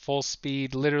middle, full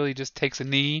speed, literally just takes a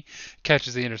knee,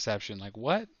 catches the interception. Like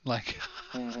what? Like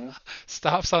Mm-hmm.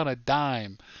 stops on a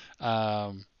dime.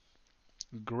 Um,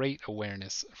 great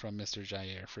awareness from Mr.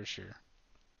 Jair for sure.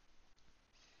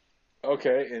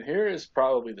 Okay, and here is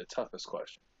probably the toughest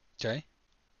question: Okay.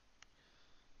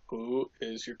 who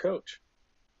is your coach?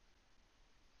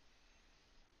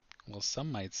 Well,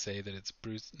 some might say that it's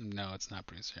Bruce. No, it's not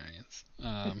Bruce Arians.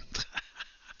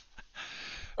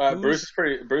 Bruce Who's? is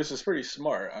pretty. Bruce is pretty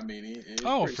smart. I mean, he's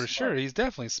Oh, pretty for sure. smart. He's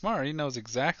definitely smart. He knows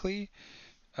exactly.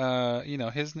 He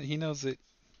knows that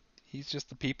he's just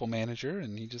the people manager,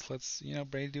 and he just lets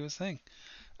Brady do his thing.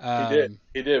 He did. Um,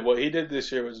 He did. What he did this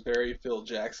year was very Phil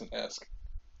Jackson esque.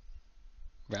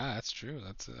 yeah, that's true.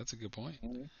 That's a good point.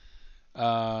 Mm-hmm.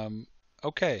 Um,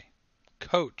 okay,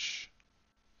 coach.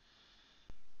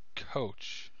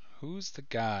 Coach. Who's the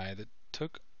guy that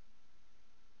took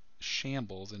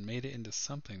shambles and made it into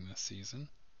something this season?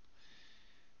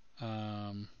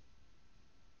 Um,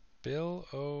 Bill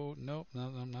O. Nope, no,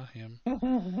 not him.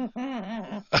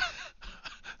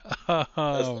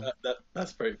 That's um,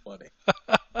 that's pretty funny.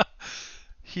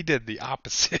 he did the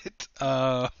opposite.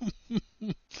 I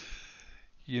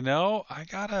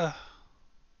gotta.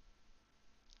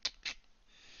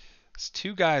 There's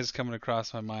two guys coming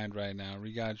across my mind right now.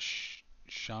 We got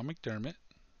Sean McDermott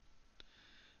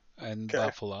in Okay.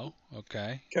 Buffalo.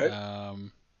 Okay. Okay.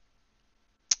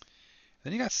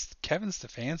 Then you got Kevin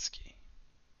Stefanski,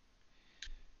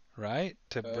 right?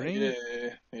 To bring Yeah,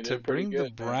 he to did pretty bring the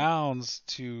good, man. Browns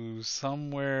to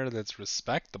somewhere that's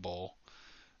respectable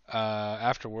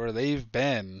after where they've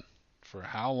been for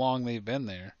how long they've been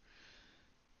there.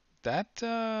 That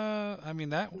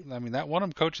won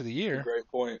him Coach of the It's a Year. great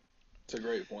point. It's a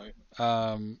great point.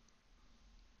 Um,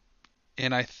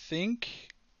 and I think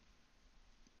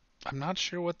I'm not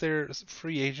sure what their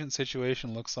free agent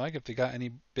situation looks like. If they got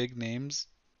any big names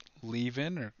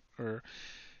leaving or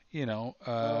you know,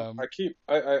 I keep.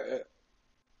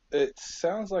 It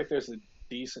sounds like there's a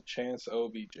decent chance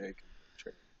OBJ can get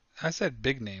traded. I said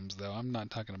big names though. I'm not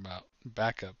talking about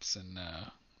backups and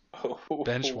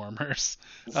bench Oh, warmers.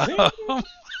 zing.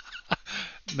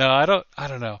 No, I don't. I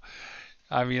don't know.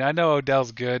 I mean, I know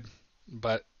Odell's good,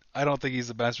 but I don't think he's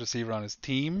the best receiver on his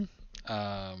team.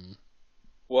 Um,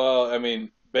 Well, I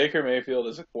mean, Baker Mayfield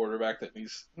is a quarterback that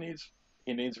needs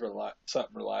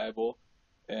something reliable,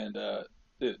 and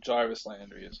Jarvis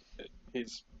Landry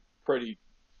he's pretty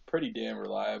pretty damn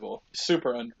reliable.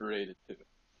 Super underrated too.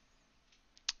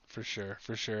 for sure,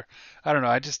 for sure. I don't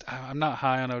know. I'm not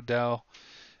high on Odell.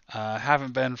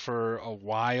 Haven't been for a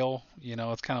while. You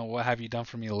know, it's kind of what have you done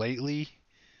for me lately?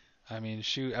 I mean,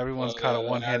 shoot, everyone's Well, caught a yeah,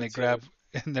 the one-handed attitude. grab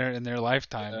in their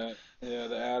lifetime. Yeah,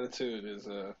 the attitude is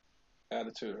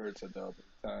attitude hurts Adele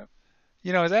big time.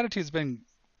 You know, his attitude's been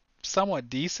somewhat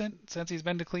decent since he's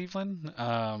been to Cleveland.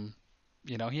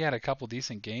 You know, he had a couple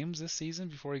decent games this season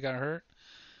before he got hurt.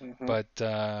 Hmm. But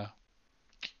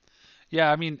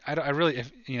yeah, I mean, I really,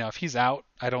 if he's out,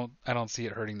 I don't see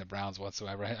it hurting the Browns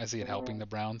whatsoever. I see it helping the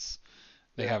Browns.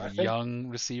 They Yeah, have young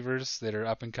receivers that are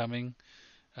up and coming.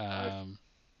 I Um,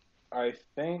 I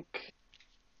think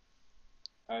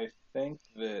I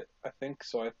think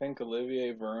so. I think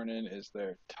Olivier Vernon is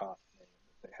their top name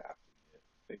that they have to get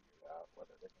figured out what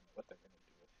they're gonna do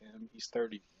with him. He's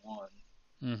 31.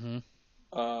 hmm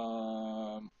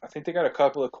I think they got a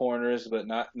couple of corners, but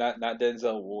not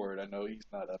Denzel Ward. I know he's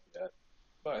not up yet,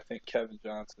 but I think Kevin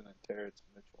Johnson and Terrence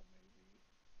Mitchell maybe.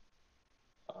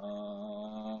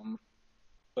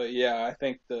 But yeah, I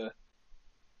think the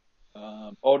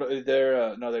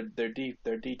oh no, their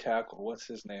D tackle. What's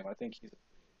his name? I think he's a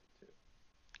free agent too.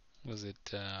 was it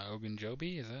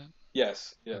Ogunjobi? Is that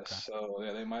Yes, yes. okay? So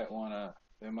yeah, they might wanna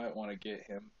get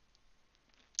him.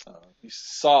 He's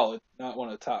solid. Not one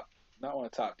of the top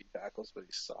D tackles, but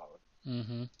he's solid.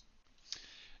 hmm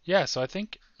Yeah, so I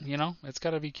think it's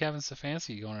got to be Kevin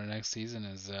Stefanski going into next season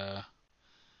is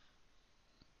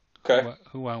Okay.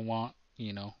 who I want.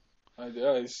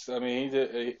 I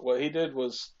mean, what he did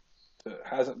was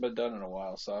hasn't been done in a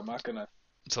while. So I'm not gonna.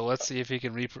 So let's see if he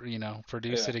can produce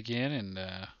Yeah, it again and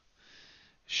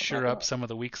I'm not sure up gonna. some of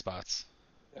the weak spots.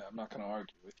 Yeah, I'm not gonna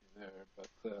argue with you there.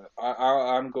 But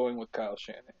I'm going with Kyle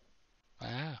Shanahan.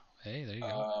 Wow. Hey, there you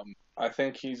go. I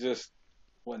think he just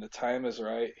when the time is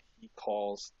right, he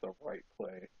calls the right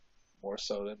play more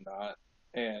so than not.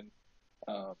 And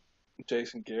um,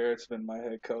 Jason Garrett's been my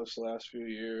head coach the last few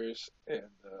years, and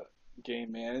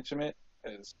game management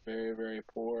is very very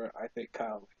poor. I think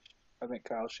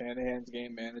Kyle Shanahan's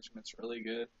game management's really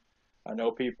good. I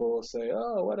know people will say,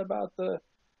 "Oh, what about the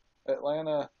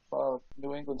Atlanta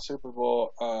New England Super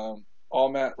Bowl?" All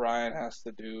Matt Ryan has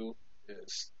to do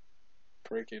is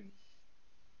freaking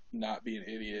not be an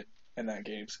idiot, and that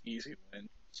game's easy win.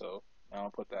 So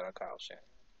I'll put that on Kyle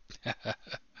Shanahan.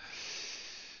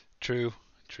 True,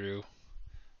 true.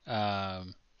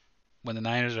 Um, when the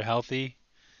Niners are healthy,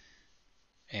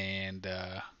 and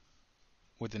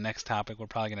with the next topic we're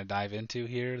probably going to dive into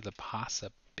here, the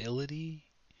possibility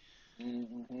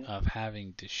Mm-hmm. of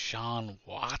having Deshaun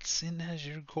Watson as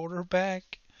your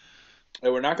quarterback. Hey,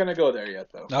 we're not gonna go there yet,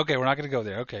 though. Okay, we're not going to go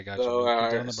there. Okay, gotcha. So, We'll keep all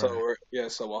that on right, the so burner.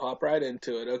 we'll hop right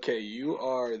into it. Okay, you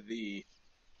are the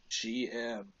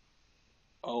GM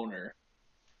owner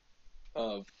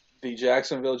of the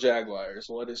Jacksonville Jaguars.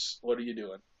 What are you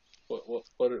doing?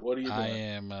 What are you I doing?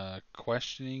 am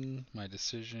questioning my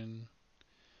decision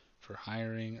for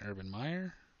hiring Urban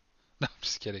Meyer. No, I'm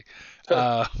just kidding.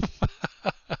 Uh,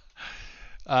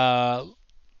 uh,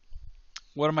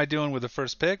 what am I doing with the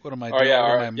first pick? What am I Oh doing? yeah, What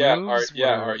are my moves?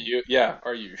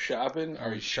 are you shopping? Are Are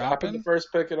we you shopping the shopping?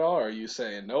 first pick at all? Or are you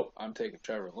saying nope? I'm taking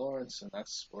Trevor Lawrence, and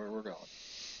that's where we're going.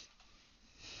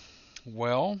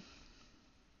 Well,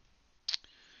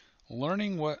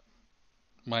 learning what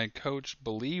my coach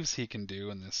believes he can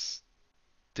do in this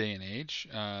day and age,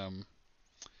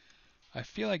 I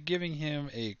feel like giving him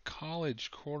a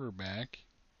college quarterback,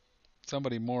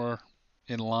 somebody more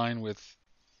in line with,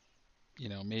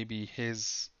 maybe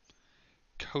his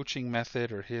coaching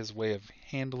method or his way of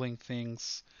handling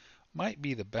things might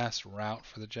be the best route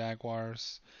for the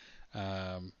Jaguars.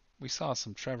 We saw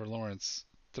some Trevor Lawrence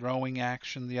throwing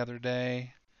action the other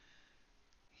day.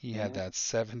 He had Hmm. that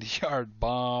 70-yard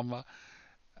bomb.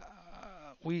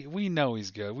 We know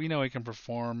he's good. We know he can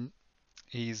perform.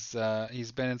 He's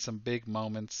been in some big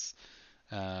moments.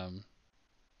 Um,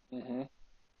 Hmm.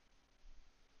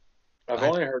 I've I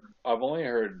only heard I've only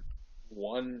heard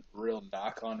one real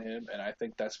knock on him, and I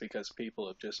think that's because people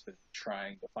have just been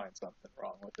trying to find something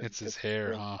wrong with him It's his because there's hair,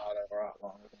 really huh? not a lot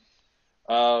wrong with him.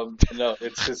 No,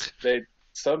 it's his. They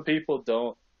Some people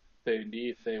don't.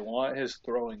 They want his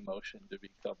throwing motion to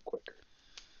become quicker.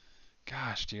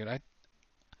 Gosh, dude, I,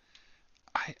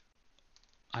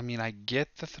 I mean, I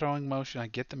get the throwing motion, I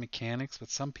get the mechanics, but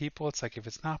some people, it's like if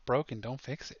it's not broken, don't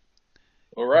fix it.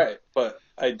 All right, but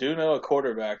I do know a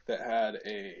quarterback that had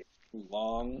a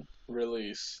long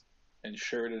release and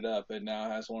shored it up, and now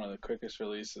has one of the quickest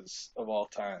releases of all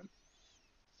time,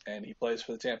 and he plays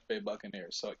for the Tampa Bay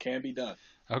Buccaneers, so it can be done.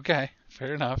 Okay,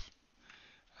 fair enough.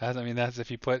 I mean, that's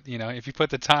if you put, if you put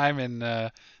the time and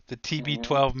the Hmm.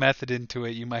 TB12 method into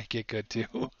it, you might get good too.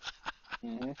 Hmm.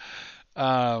 Hmm.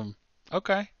 Um,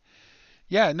 okay.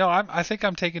 Yeah, no, I think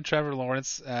I'm taking Trevor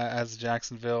Lawrence as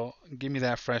Jacksonville. Give me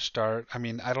that fresh start. I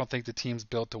mean, I don't think the team's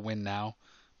built to win now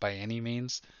by any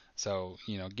means. So,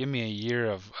 give me a year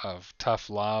of tough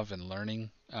love and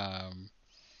learning.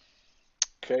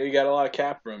 Okay, you got a lot of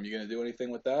cap room. You gonna do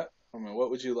anything with that? I mean, what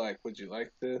would you like? Would you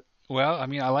like to? Well, I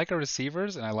mean, I like our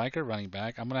receivers and I like our running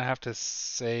back. I'm gonna have to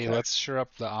say Okay, let's shore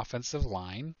up the offensive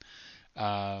line.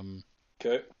 Um,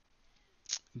 okay.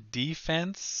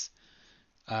 Defense.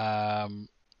 Um,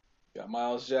 Got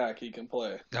Miles Jack. He can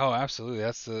play. oh, absolutely.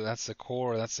 That's the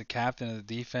core. That's the captain of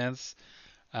the defense.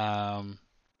 Um,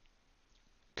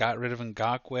 got rid of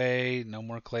Ngakwe. No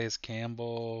more Calais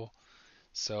Campbell.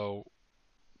 So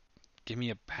give me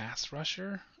a pass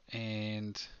rusher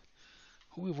and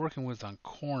who are we working with on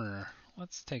corner?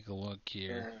 Let's take a look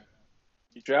here. Uh,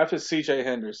 You drafted C.J.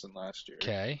 Henderson last year.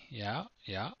 Okay, yeah,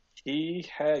 yeah. He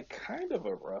had kind of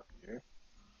a rough year.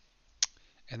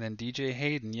 And then DJ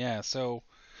Hayden, yeah. So,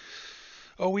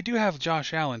 oh, we do have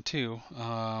Josh Allen too.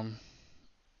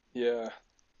 Yeah,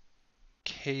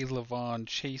 Kaylavon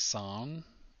Chason.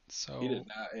 he did So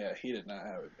not. Yeah, he did not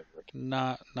have a good rookie.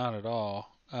 not at all.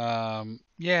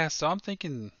 Yeah. So I'm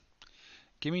thinking,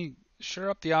 give me sure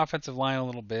up the offensive line a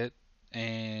little bit,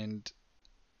 and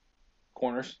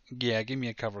Corners, yeah, give me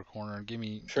a cover corner. Give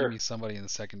me sure, somebody in the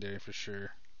secondary for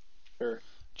sure. sure.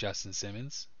 Justin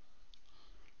Simmons.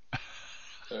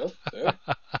 Yeah, yeah.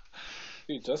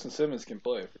 Dude, Justin Simmons can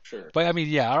play for sure. But I mean,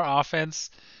 yeah, our offense,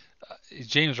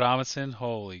 James Robinson,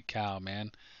 holy cow,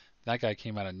 man, that guy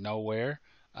came out of nowhere.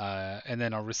 And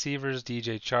then our receivers,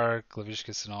 DJ Chark,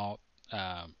 Laviska Shenault,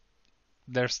 um,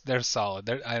 they're solid.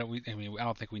 I mean, I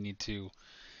don't think we need to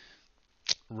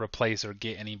replace or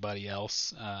get anybody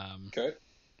else. Okay.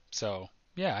 So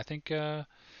yeah, I think, and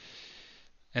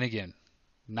again,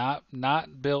 not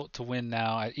built to win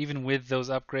now. Even with those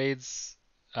upgrades,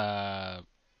 uh,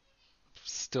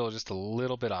 still just a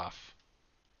little bit off.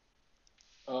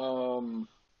 Um.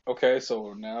 Okay,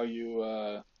 so now you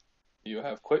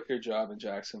have quit your job in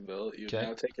Jacksonville. Okay. You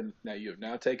have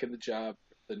now taken the job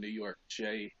at the New York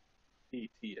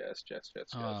JETS Jets.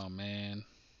 Oh man.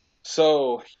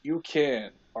 So you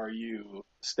can. Are you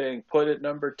staying put at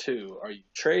number two? Are you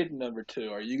trading number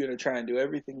two? Are you going to try and do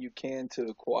everything you can to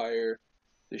acquire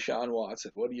Deshaun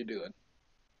Watson? What are you doing?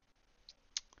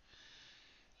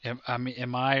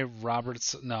 Am I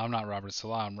Robert? No, I'm not Robert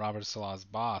Salah. I'm Robert Salah's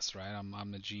boss, right?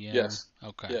 I'm the GM. Yes.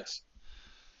 Okay. Yes.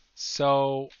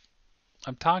 So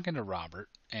I'm talking to Robert,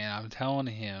 and I'm telling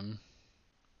him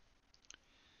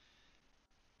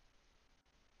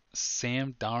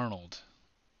Sam Darnold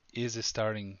is a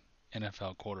starting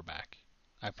NFL quarterback.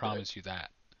 I Okay. promise you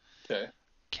that. Okay.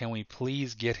 Can we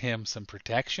please get him some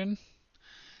protection?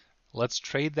 Let's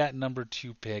trade that number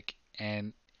two pick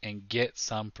and get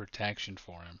some protection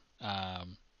for him.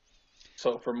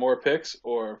 So for more picks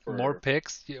or More for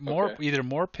picks, more okay. either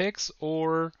more picks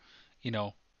or you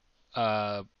know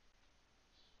uh,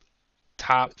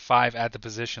 top five at the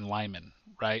position linemen,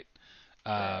 right?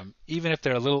 All right. Even if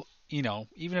they're a little,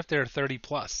 even if they're 30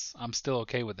 plus, I'm still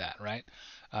okay with that, right?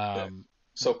 Okay. Um,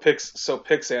 So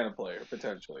picks and a player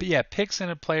potentially. but yeah, picks in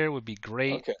a player would be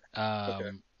great. Okay. Okay.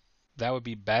 Um, that would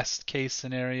be best case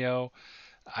scenario.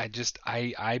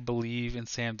 I believe in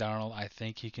Sam Darnold. I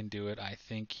think he can do it. I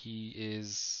think he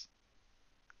is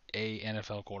a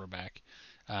NFL quarterback.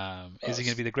 Is he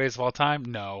going to S- be the greatest of all time?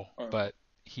 No, uh, but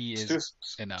he Stu, is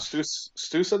enough.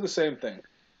 Stu said the same thing.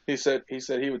 He said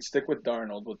he would stick with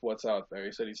Darnold with what's out there.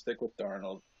 He said he'd stick with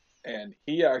Darnold, and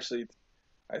he actually,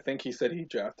 I think he said he'd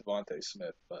draft Devontae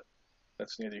Smith, but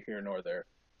that's neither here nor there.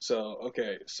 So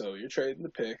okay, so you're trading the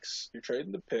picks. You're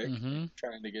trading the pick, and Hmm.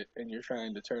 you're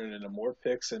trying to turn it into more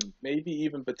picks and maybe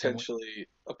even And we potentially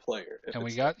a player if and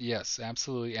we it's there. got, yes,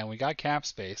 absolutely, and we got cap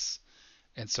space.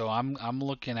 And so I'm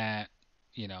looking at,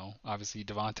 obviously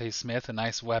Devontae Smith, a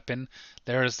nice weapon.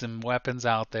 There are some weapons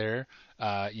out there.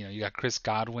 You got Chris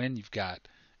Godwin, you've got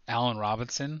Allen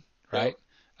Robinson, Yep, right?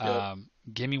 yep.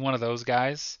 Give me one of those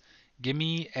guys. Give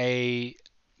me a,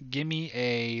 give me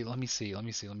a. Let me see.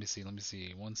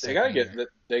 One They second gotta get here.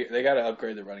 they gotta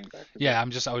upgrade the running back Yeah,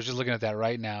 position. I was just looking at that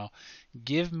right now.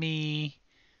 Give me,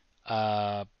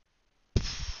 uh,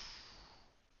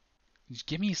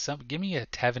 give me a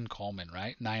Tevin Coleman,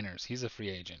 right? Niners. He's a free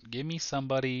agent. Give me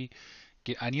somebody.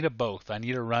 I need a both. I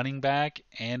need a running back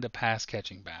and a pass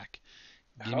catching back.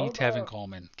 Give How me Tevin about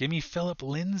Coleman. Give me Philip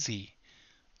Lindsay.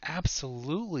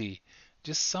 Absolutely.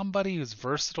 Just somebody who's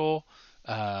versatile.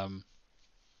 Um,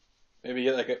 maybe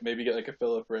get like a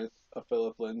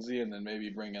Philip Lindsay, and then maybe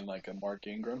bring in like a Mark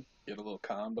Ingram, get a little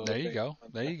combo there you thing go.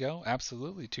 on There there. you go.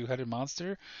 Absolutely. Two-headed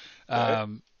monster. Okay,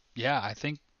 Um, yeah, I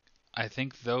think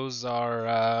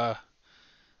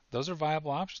those are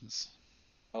viable options.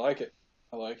 I like it.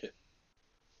 I like it.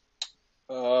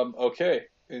 Okay,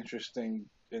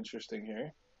 interesting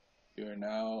here.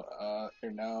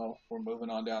 We're moving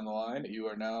on down the line. You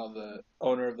are now the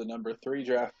owner of the number 3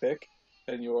 draft pick,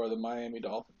 and you are the Miami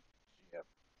Dolphins GM.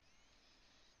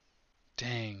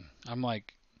 Dang.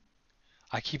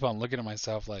 I keep on looking at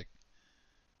myself like,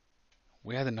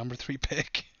 we had the number three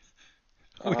pick.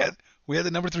 Uh We huh. had we had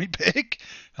the number three pick.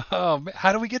 Oh,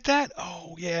 how do we get that?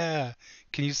 Oh yeah.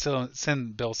 Can you still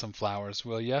send Bill some flowers,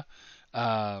 will ya?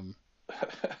 Um,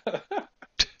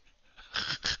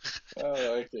 I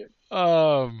like it.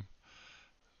 um,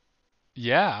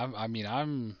 yeah. I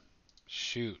mean,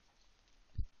 shoot.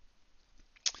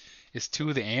 Is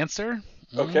two the answer?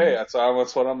 Okay, Mm,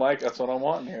 that's what I'm like. That's what I'm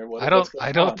wanting here. What's going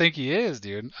I don't on? think he is,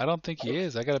 dude. I don't think he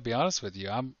is. I gotta be honest with you.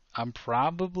 I'm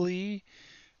probably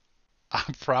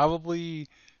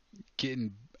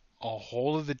getting a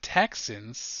hold of the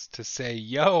Texans to say,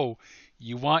 "Yo,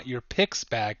 you want your picks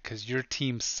back because your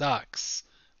team sucks."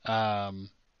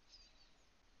 Um,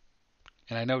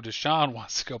 and I know Deshaun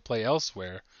wants to go play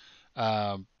elsewhere.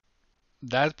 Um,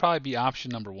 that'd probably be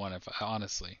option number one, if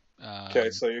honestly. Okay,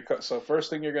 so first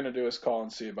thing you're gonna do is call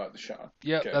and see about Deshaun.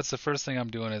 Yeah, Okay, that's the first thing I'm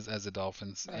doing as the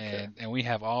Dolphins, okay. and we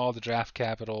have all the draft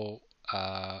capital,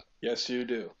 Yes, you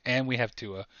do. and we have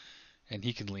Tua, and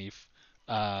he can leave.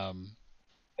 Um,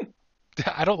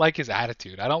 I don't like his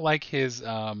attitude. I don't like his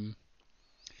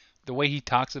the way he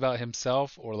talks about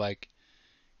himself, or like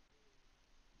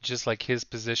just like his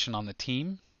position on the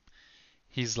team.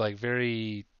 He's like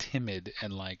very timid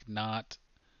and like not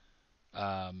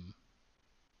um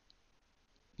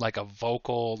like a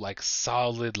vocal, like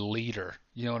solid leader.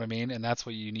 You know what I mean? And that's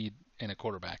what you need in a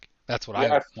quarterback. That's what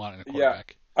Yeah, I want in a yeah.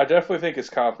 quarterback. I definitely think his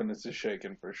confidence is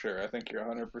shaken for sure. I think you're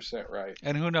 100% right.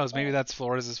 And who knows? Maybe Um, that's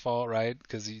Flores' fault, right?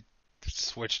 Because he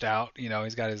switched out.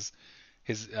 He's got his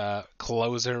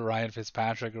closer Ryan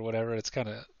Fitzpatrick or whatever. It's kind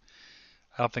of,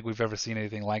 I don't think we've ever seen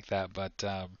anything like that. But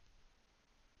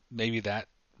maybe that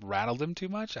rattled him too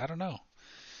much. I don't know.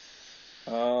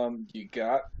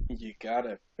 you got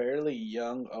a fairly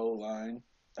young O line.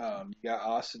 You got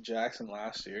Austin Jackson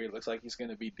last year. He looks like he's going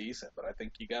to be decent, but I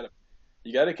think you got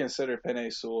to consider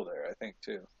Penei Sewell there. I think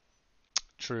too.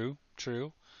 True,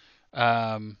 true.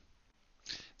 Um,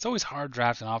 it's always hard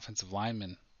drafting offensive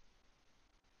linemen.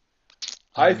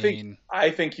 I I think mean, I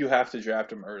think you have to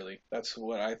draft him early. That's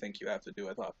what I think you have to do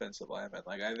with offensive linemen.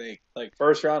 Like I think like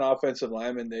first round offensive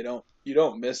linemen, you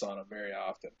don't miss on them very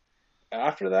often.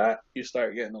 After that, you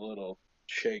start getting a little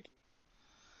shaky.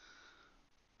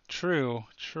 true,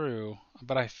 true.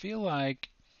 But I feel like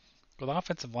with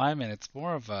offensive linemen, it's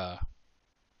more of a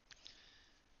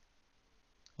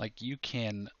like you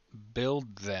can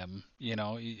build them,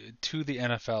 to the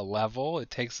NFL level. It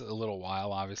takes a little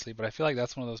while, obviously, but I feel like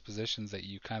that's one of those positions that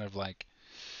you kind of like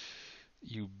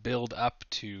you build up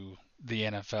to the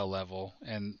NFL level.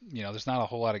 And, there's not a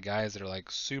whole lot of guys that are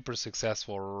like super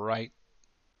successful right,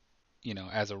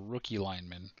 as a rookie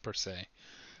lineman per se.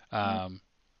 Mm. Um,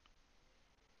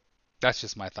 that's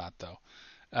just my thought though.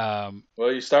 Um,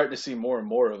 Well, you're starting to see more and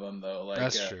more of them though. Like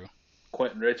that's true.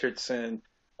 Quentin Richardson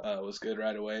was good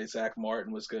right away. Zach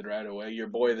Martin was good right away. Your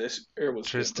boy this year was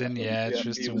good Tristan, right away. yeah, Yeah,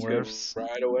 he Tristan was good Wirfs.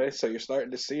 right away. So you're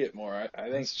starting to see it more. I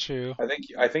think That's true. I think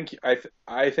I think I th-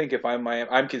 I think if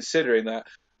I'm considering that.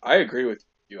 I agree with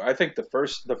you. you. I think the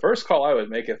first call I would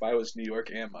make if I was New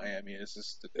York and Miami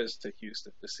is to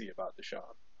Houston to see about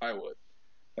Deshaun. I would.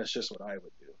 That's just what I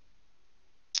would do.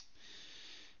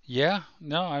 Yeah,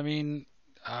 no, I mean,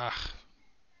 uh,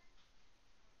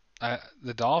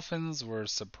 the Dolphins were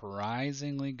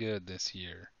surprisingly good this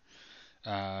year.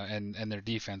 And their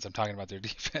defense. I'm talking about their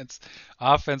defense.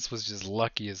 Offense was just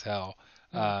lucky as hell.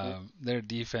 Hmm. Their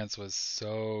defense was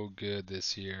so good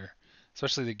this year,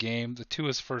 especially the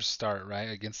Tua's first start right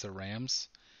against the Rams.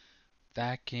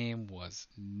 That game was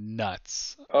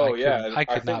nuts. Oh yeah, I I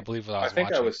could not think believe what I I was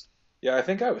think I watching. was yeah I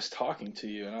think I was talking to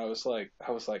you and I was like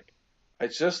I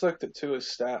just looked at Tua's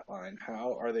stat line.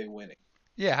 How are they winning?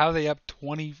 Yeah, how they up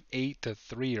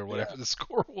 28-3 or Yeah, whatever the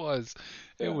score was.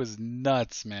 It yeah. was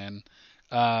nuts, man.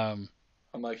 Um,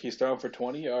 I'm like he's throwing for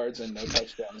 20 yards and no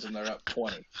touchdowns and they're up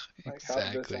 20. Like how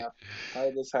did this exactly, happen? How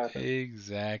did this happen?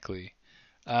 exactly.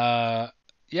 Uh,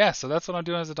 yeah, so that's what I'm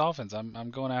doing as the Dolphins.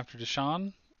 I'm going after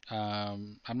Deshaun.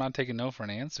 I'm not taking no for an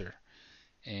answer.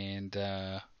 And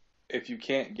If you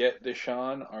can't get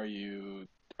Deshaun, are you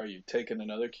taking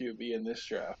another QB in this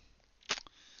draft,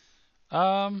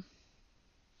 um,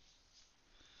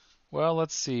 well,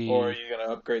 let's or are see. you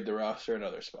gonna upgrade the roster in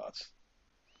other spots?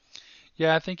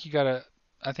 Yeah, I think you gotta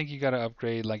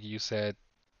upgrade, like you said,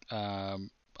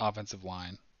 offensive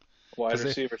line Wide because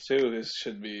they receiver too. This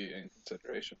should be in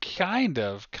consideration for that.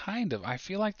 kind of. I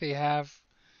feel like they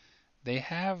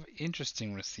have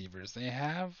interesting receivers. They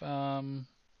have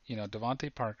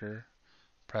Devontae Parker,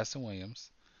 Preston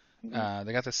Williams. Hmm.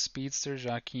 They got the speedster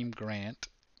Jakeem Grant,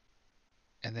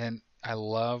 and then I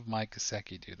love Mike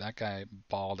Gesicki, dude. That guy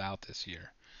balled out this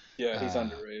year. Yeah, he's Uh,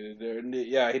 underrated.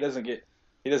 Yeah, he doesn't get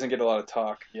a lot of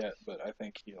talk yet, but I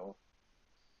think he'll.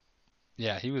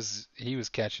 yeah, he was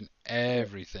catching Yeah.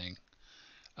 everything.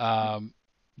 Um,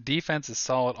 Defense is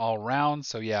solid all around.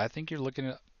 So yeah, I think you're looking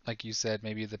at, like you said,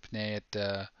 maybe the Panay at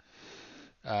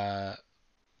uh,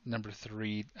 number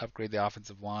three, upgrade the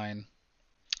offensive line.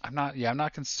 I'm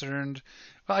not concerned.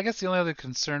 Well, I guess the only other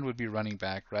concern would be running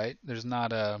back, right? There's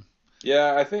not a,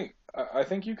 Yeah, I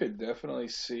think you could definitely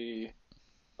see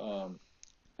um,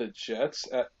 the Jets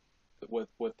at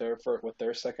with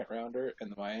their second rounder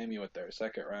and the Miami with their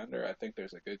second rounder. I think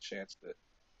there's a good chance that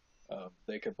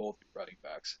they could both be running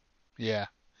backs. yeah,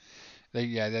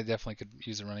 they definitely could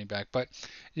use a running back. But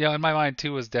in my mind,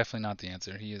 Tua is definitely not the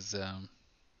answer. He is,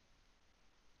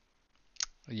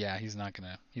 yeah, he's not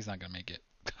gonna make it.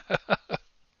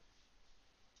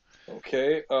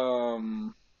 Okay.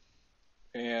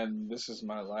 And this is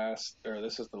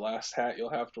the last hat you'll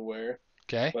have to wear.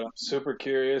 Okay. But I'm super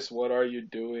curious. What are you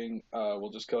doing?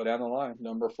 We'll just go down the line.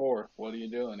 Number four. What are you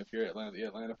doing if you're the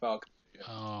Atlanta Falcons? Yeah.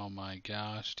 Oh my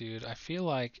gosh, dude. I feel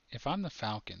like if I'm the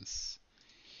Falcons,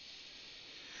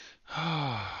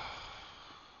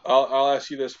 I'll ask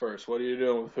you this first. What are you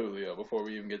doing with Julio before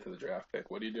we even get to the draft pick?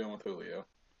 What are you doing with Julio?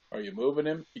 Are you moving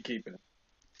him? You keeping him?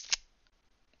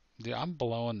 dude, I'm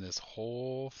blowing this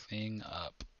whole thing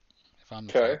up if I'm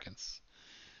the Okay. Falcons.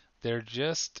 They're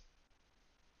just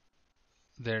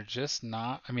they're just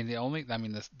not. I mean,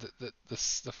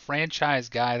 the franchise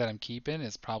guy that I'm keeping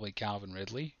is probably Calvin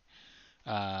Ridley.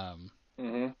 Um,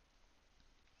 Mm-hmm.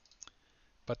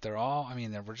 but they're all. I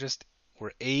mean,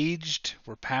 we're aged.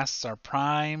 We're past our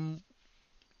prime.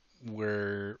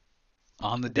 We're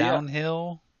on the Dion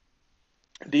downhill.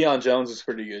 Dion Jones is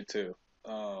pretty good too.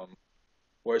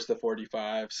 Wears the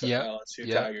 45, Yep. LSU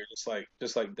Yep. Tiger,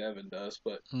 just like Devin does,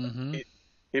 but Mm-hmm. he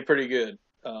he pretty good.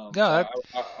 No, So that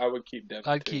I would keep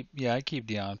Devin too, I'd keep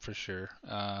Dion for sure.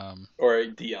 or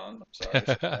Dion. I'm sorry, I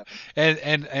said and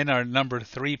Devin. and our number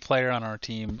three player on our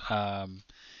team,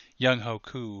 Young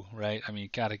Hoku, right? I mean,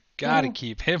 gotta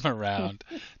keep him around.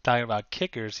 Talking about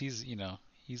kickers, he's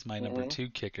my number Hmm. two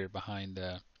kicker behind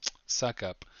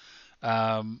Suckup.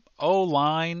 O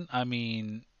line, I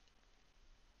mean,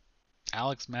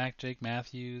 Alex Mack, Jake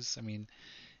Matthews, I mean,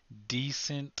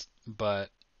 decent, but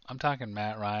I'm talking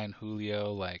Matt Ryan,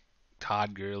 Julio, like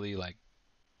Todd Gurley, like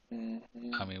Hmm.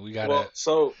 I mean, we Well, gotta.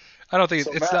 so I don't think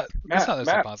so it's Matt not. It's Matt not that's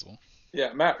Matt impossible.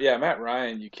 Matt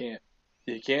Ryan, you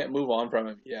can't move on from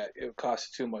him yet. It would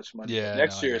cost you too much money. But Yeah,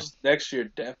 no, I know. next year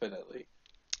definitely.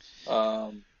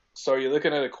 Um, so are you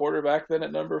looking at a quarterback then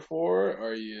at number four?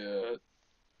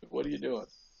 What are you doing?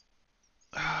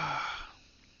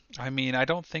 I mean, I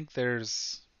don't think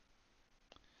there's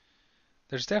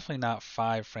definitely not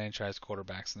five franchise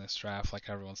quarterbacks in this draft like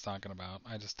everyone's talking about.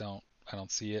 I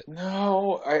don't see it.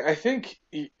 No, I think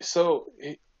so.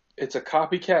 It's a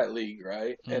copycat league,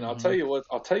 right? And Hmm. I'll tell you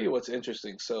what's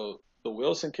interesting. So the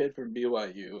Wilson kid from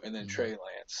BYU and then Hmm. Trey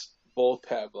Lance both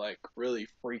have like really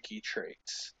freaky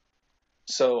traits.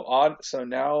 So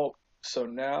now So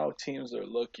now teams are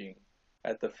looking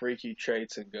at the freaky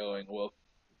traits and going, well,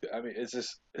 I mean, is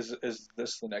this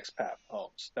the next Pat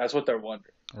Mahomes? That's what they're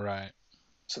wondering. Right.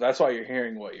 So that's why you're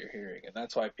hearing what you're hearing, and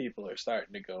that's why people are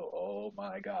starting to go, "Oh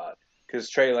my God," because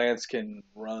Trey Lance can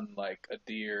run like a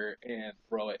deer and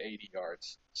throw it 80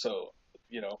 yards. So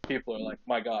people are like,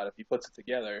 "My God, if he puts it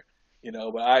together."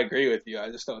 But I agree with you. I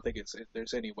just don't think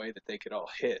there's any way that they could all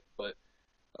hit. But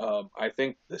I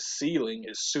think the ceiling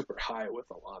is super high with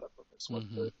a lot of them.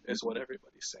 Hmm. Is what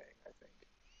everybody's saying. I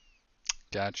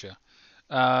Gotcha.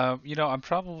 I'm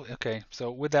probably okay.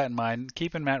 So with that in mind,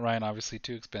 keeping Matt Ryan obviously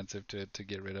too expensive to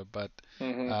get rid of, but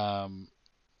think. um,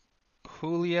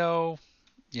 Julio,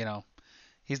 you know,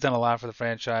 he's done a lot for the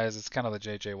franchise. It's kind of the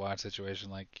J.J. Watt situation.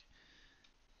 Like,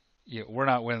 we're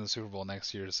not winning the Super Bowl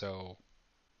next year, so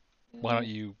why Hmm. don't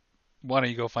you why don't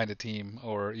you go find a team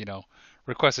or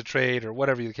request a trade or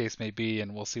whatever the case may be,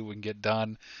 and we'll see what we can get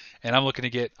done. And I'm looking to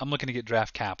get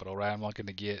draft capital, right? I'm looking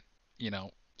to get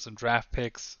some draft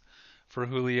picks for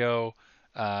Julio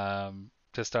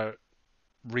to start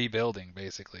rebuilding,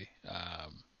 basically.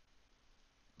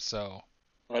 So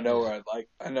yeah, I know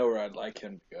where I'd like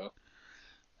him to go.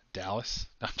 Dallas.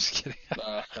 No, I'm just kidding.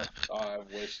 Uh, I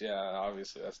wish, yeah,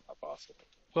 obviously that's not possible.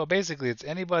 Well, basically, it's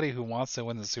anybody who wants to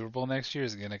win the Super Bowl next year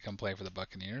is going to come play for the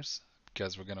Buccaneers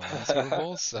because we're going to win the Super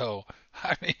Bowl. So,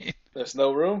 I mean, There's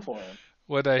no room for him.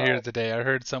 what did I hear Oh. today? I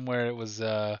heard somewhere it was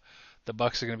the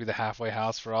Bucks are going to be the halfway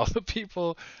house for all the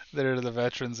people that are the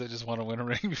veterans that just want to win a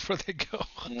ring before they go.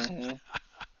 Hmm.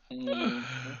 Hmm.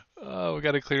 Oh, we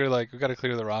got to clear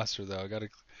the roster though. Got to.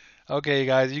 Okay,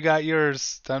 guys, you got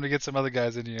yours. Time to get some other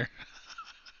guys in here.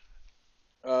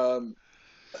 Um,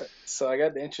 so I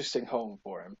got an interesting home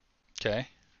for him. Okay.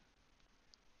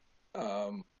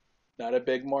 Um, Not a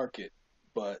big market,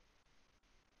 but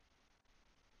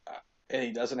and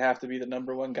he doesn't have to be the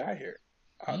number one guy here.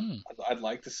 Hmm. I'd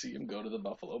like to see him go to the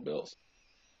Buffalo Bills.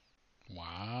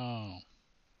 Wow.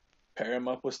 Pair him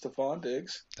up with Stephon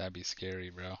Diggs, That'd be scary,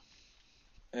 bro.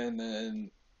 and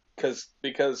then because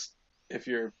if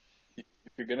you're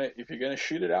if you're gonna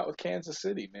shoot it out with Kansas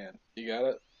City, man, you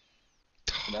gotta,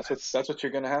 and Oh, that's that's what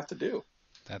you're gonna have to do.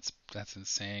 that's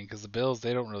insane because the Bills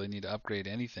they don't really need to upgrade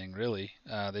anything really.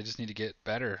 They just need to get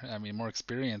better. I mean, more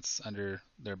experience under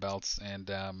their belts, and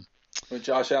I mean,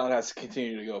 Josh Allen has to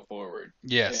continue to go forward,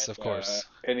 and yes, of course.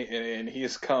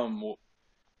 he's come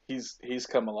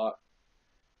a lot.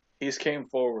 He's came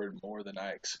forward more than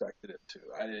I expected him to.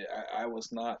 I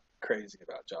was not crazy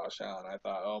about Josh Allen. I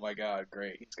thought, oh my God,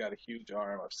 great, he's got a huge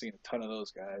arm. I've seen a ton of those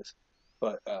guys,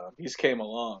 but he's came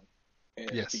along,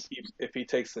 and Yes. if he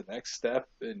takes the next step,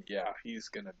 then yeah, he's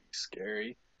gonna be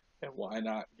scary. And why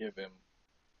not give him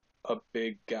a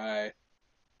big guy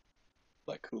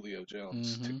like Julio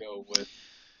Jones to Hmm. go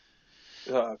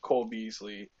with Cole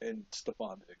Beasley and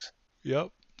Stephon Diggs? Yep.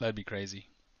 That'd be crazy.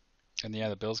 And yeah,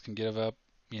 the Bills can give up.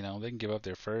 They can give up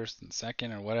their first and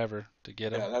second or whatever to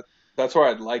get Yeah, him. that's where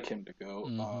I'd like him to go.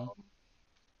 Hmm.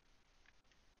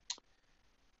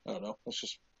 I don't know.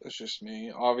 It's just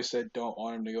me. Obviously, I don't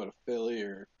want him to go to Philly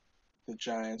or the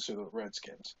Giants or the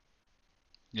Redskins.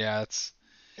 Yeah, it's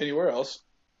Anywhere else,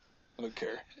 I don't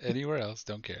care. anywhere else.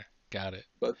 Don't care. Got it.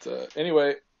 But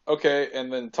anyway, okay.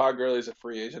 And then Todd Gurley's a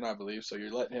free agent, I believe. So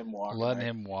you're letting him walk, and Letting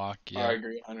him walk. I Yep.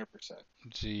 agree 100%.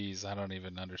 Jeez, I don't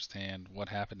even understand what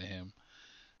happened to him.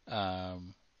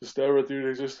 Um, Just everything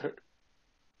is just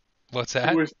what's he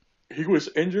that? was he was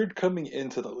injured coming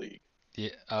into the league, Yeah.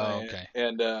 Oh, okay.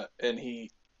 and I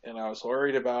was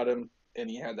worried about him, and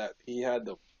he had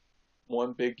the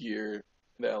one big year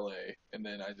in LA, and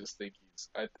then I just think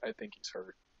I think he's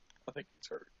hurt. I think he's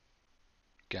hurt.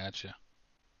 Gotcha.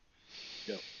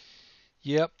 Yep.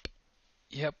 Yep.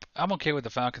 Yep. I'm okay with the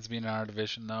Falcons being in our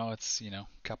division though. It's,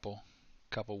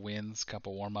 couple wins,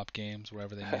 couple warm-up games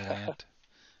wherever they may land.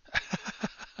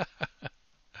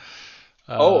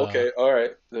 Oh, uh, okay. All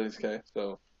right. Okay.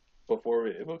 So before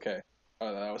we okay,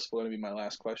 that was going to be my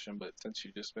last question, but since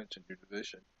you just mentioned your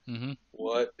division, hmm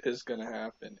what is going to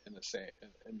happen in the same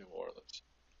in New Orleans?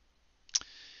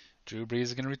 Drew Brees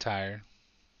is going to retire.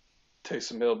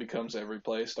 Taysom Hill becomes every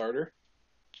play starter.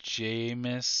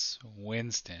 Jameis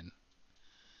Winston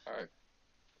All right,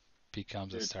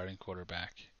 becomes a dude. starting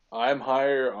quarterback. I'm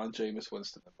higher on Jameis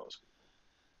Winston than most people.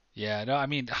 Yeah, no, I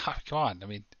mean, come on. I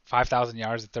mean, 5,000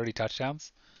 yards and 30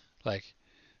 touchdowns. Like,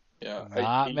 Yeah,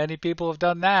 not many people have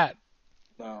done that.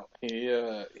 no,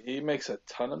 he makes a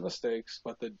ton of mistakes,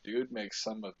 but the dude makes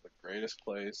some of the greatest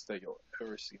plays that you'll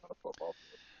ever see on a football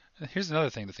field. And here's another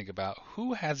thing to think about.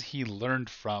 Who has he learned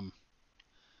from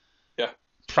Yeah, Sean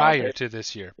prior Payton. to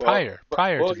this year? Well,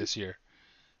 Prior to well, this year.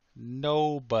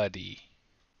 Nobody.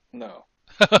 no.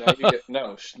 Now you get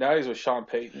no. Now he's with Sean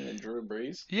Payton and Drew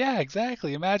Brees. Yeah,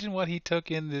 exactly. Imagine what he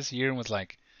took in this year and was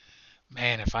like,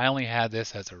 man, if I only had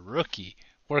this as a rookie,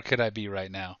 where could I be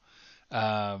right now?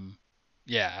 Um,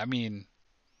 yeah, I mean,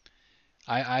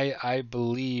 I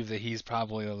believe that he's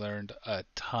probably learned a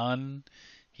ton.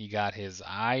 He got his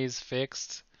eyes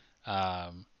fixed.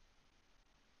 Um,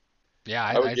 yeah,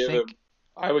 I would I give think, him.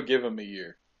 I would give him a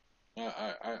year.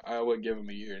 I would give him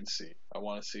a year and see. I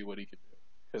want to see what he can do.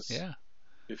 Because yeah.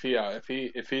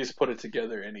 if he's put it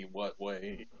together any what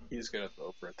way, he's gonna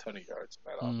throw for a ton of yards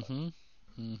in that offense. Mm-hmm.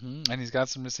 Mm-hmm. And he's got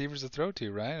some receivers to throw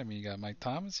to, right? I mean, you got Mike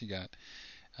Thomas, you got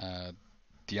uh,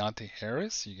 Deontay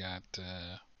Harris, you got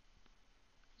Yeah,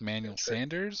 Emmanuel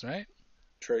Sanders, right?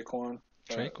 Traquan,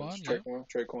 Traquan, yep.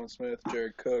 Traquan Smith,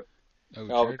 Jared Cook, Oh,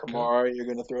 Alvin Jared Cook. Kamara. You're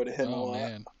gonna throw to him a Oh lot.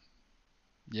 man,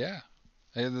 yeah.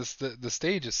 And the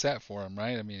stage is set for him,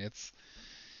 right? I mean, it's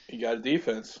He got a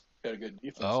defense. Got a good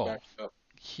defense oh back up.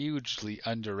 hugely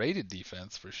underrated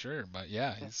defense for sure. But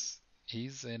yeah,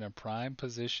 he's in a prime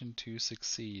position to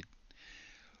succeed.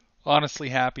 Honestly,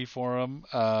 happy for him.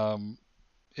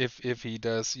 If he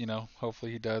does,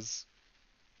 hopefully he does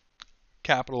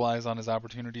capitalize on his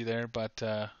opportunity there. But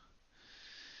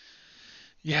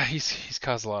yeah, he's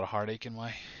caused a lot of heartache in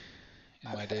my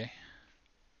day.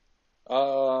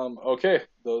 Okay,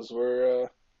 those were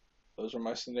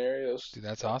my scenarios Dude,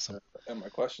 that's awesome. and my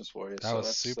questions for you. That So was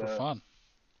that's super fun.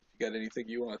 you got anything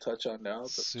you want to touch on now?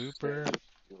 Super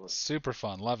super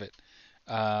fun. Love it.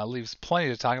 Leaves plenty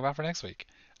to talk about for next week.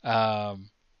 Um,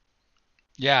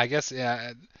 yeah, I guess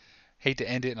yeah. I hate to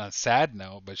end it on a sad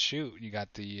note, but shoot, you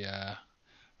got the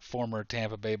former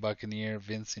Tampa Bay Buccaneer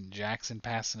Vincent Jackson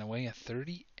passing away at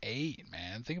 38.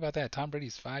 Man, think about that. Tom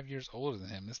Brady's 5 years older than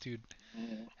him. This dude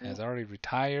hmm has already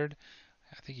retired.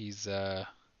 I think he's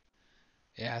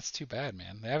yeah, it's too bad,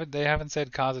 man. They haven't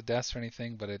said cause of death or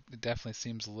anything, but it definitely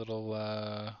seems a little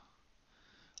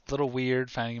weird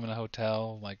finding him in a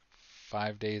hotel like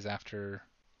 5 days after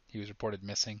he was reported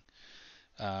missing.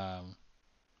 Um,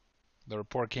 the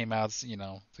report came out,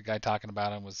 the guy talking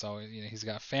about him was so he's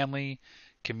got family,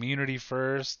 community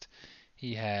first.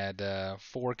 He had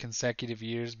 4 consecutive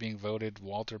years being voted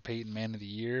Walter Payton Man of the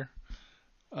Year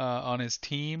on his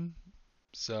team.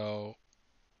 So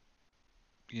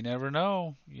you never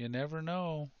know. You never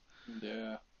know.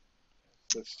 Yeah,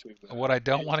 that's too bad. What I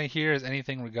don't want to hear is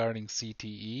anything regarding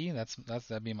CTE.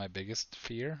 That'd be my biggest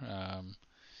fear.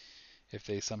 If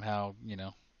they somehow,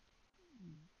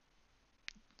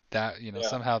 Yeah,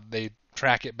 somehow they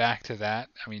track it back to that.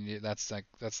 I mean, that's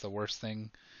the worst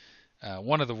thing.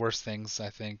 One of the worst things I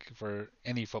think for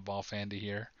any football fan to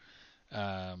hear.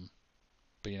 Um,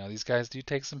 but these guys do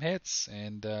take some hits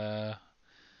and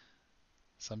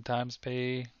sometimes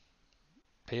pay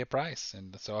a price.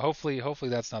 And so hopefully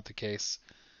that's not the case.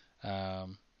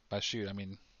 But shoot, I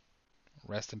mean,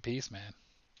 rest in peace, man.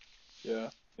 yeah.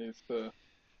 It's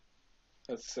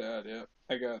that's sad. Yeah,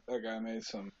 that guy made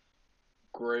some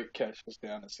great catches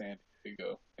down in San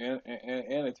Diego and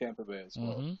in Tampa Bay as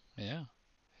well. Yeah,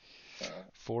 Uh,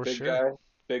 for big sure. guy,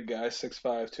 big guy,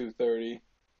 6'5", 230.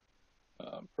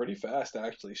 Pretty fast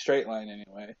actually, straight line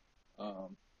anyway.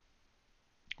 Um,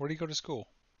 Where do you go to school?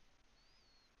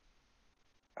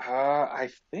 I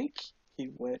think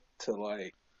he went to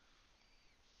like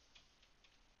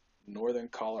northern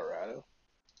Colorado.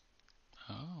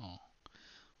 Oh,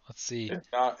 let's see. If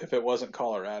not, if it wasn't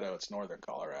Colorado, it's northern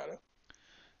Colorado.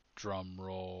 Drum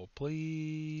roll,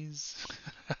 please.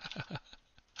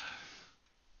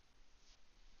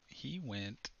 He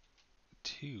went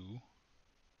to.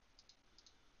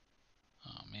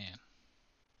 Oh man,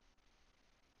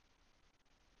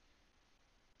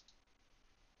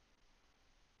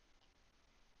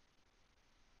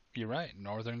 you're right.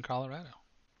 Northern Colorado.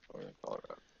 Northern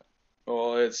Colorado.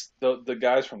 Well, it's the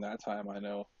guys from that time I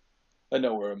know. I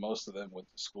know where most of them went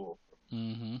to school.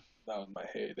 Mm-hmm. That was my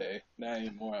heyday. Not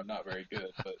anymore. I'm not very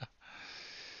good, but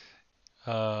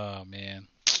Oh man.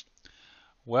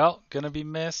 Well, gonna be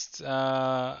missed.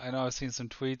 I know I've seen some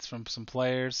tweets from some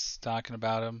players talking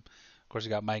about him. Of course, you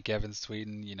got Mike Evans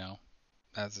tweeting,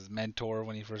 as his mentor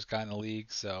when he first got in the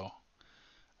league. So,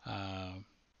 um,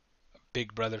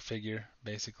 big brother figure,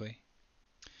 basically.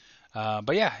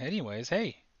 But yeah, anyways,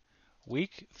 hey,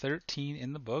 week 13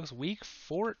 in the books. Week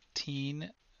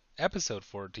 14, episode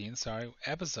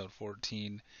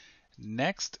 14.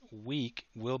 Next week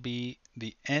will be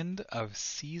the end of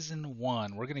season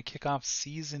 1. We're going to kick off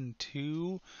season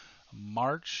 2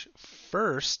 March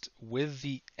 1st with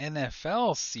the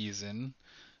NFL season,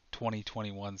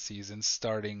 2021 season,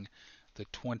 starting the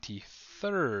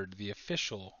 23rd, the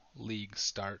official league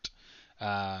start.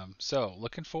 So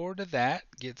looking forward to that.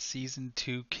 Get season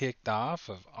 2 kicked off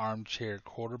of Armchair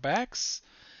Quarterbacks.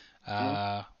 Mhm.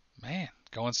 Uh, Man,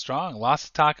 going strong. Lots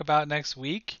to talk about next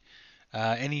week.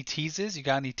 Any teases? You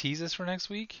got any teases for next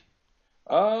week?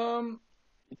 Um,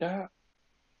 yeah,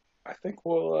 I think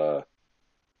we'll uh,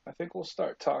 I think we'll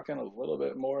start talking a little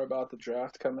bit more about the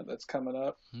draft that's coming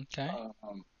up. Okay.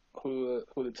 Um, who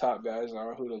the top guys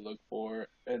are, who to look for,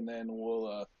 and then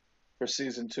for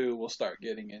season two we'll start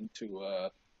getting into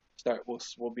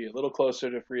we'll be a little closer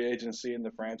to free agency and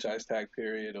the franchise tag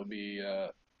period.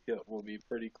 We'll be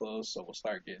pretty close, so we'll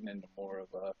start getting into more of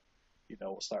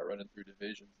we'll start running through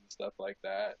divisions and stuff like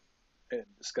that, and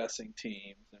discussing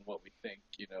teams and what we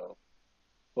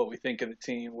think of the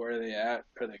team. Where are they at?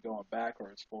 Are they going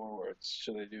backwards, forwards?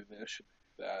 Should they do this? Should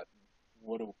they do that?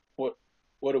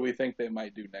 What do we think they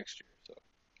might do next year? So.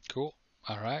 Cool.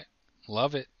 All right.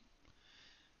 Love it.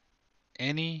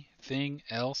 Anything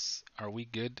else? Are we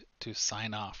good to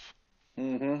sign off?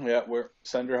 Yeah, we're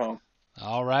send her home.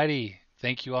 Alrighty.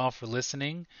 Thank you all for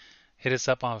listening. Hit us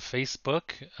up on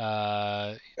Facebook.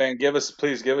 And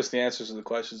please give us the answers to the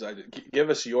questions give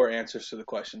us your answers to the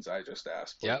questions I just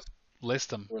asked, Yep. please.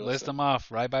 List them. We're List listening. them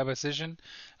off. Right by position.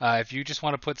 If you just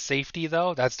want to put safety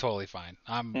though, that's totally fine.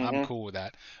 I'm hmm cool with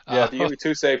that. Yeah, if you Uh, give me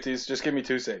two safeties, just give me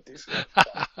two safeties.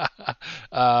 Yeah.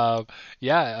 uh,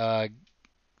 yeah.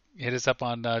 Hit us up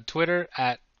on Twitter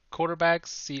at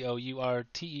quarterbacks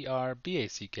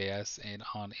COURTERBACKS and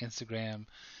on Instagram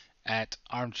at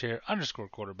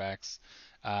armchair_quarterbacks.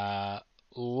 Uh,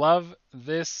 Love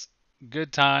this.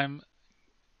 Good time.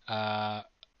 Uh,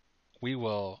 we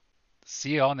will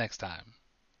see you all next time.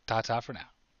 Ta ta for now.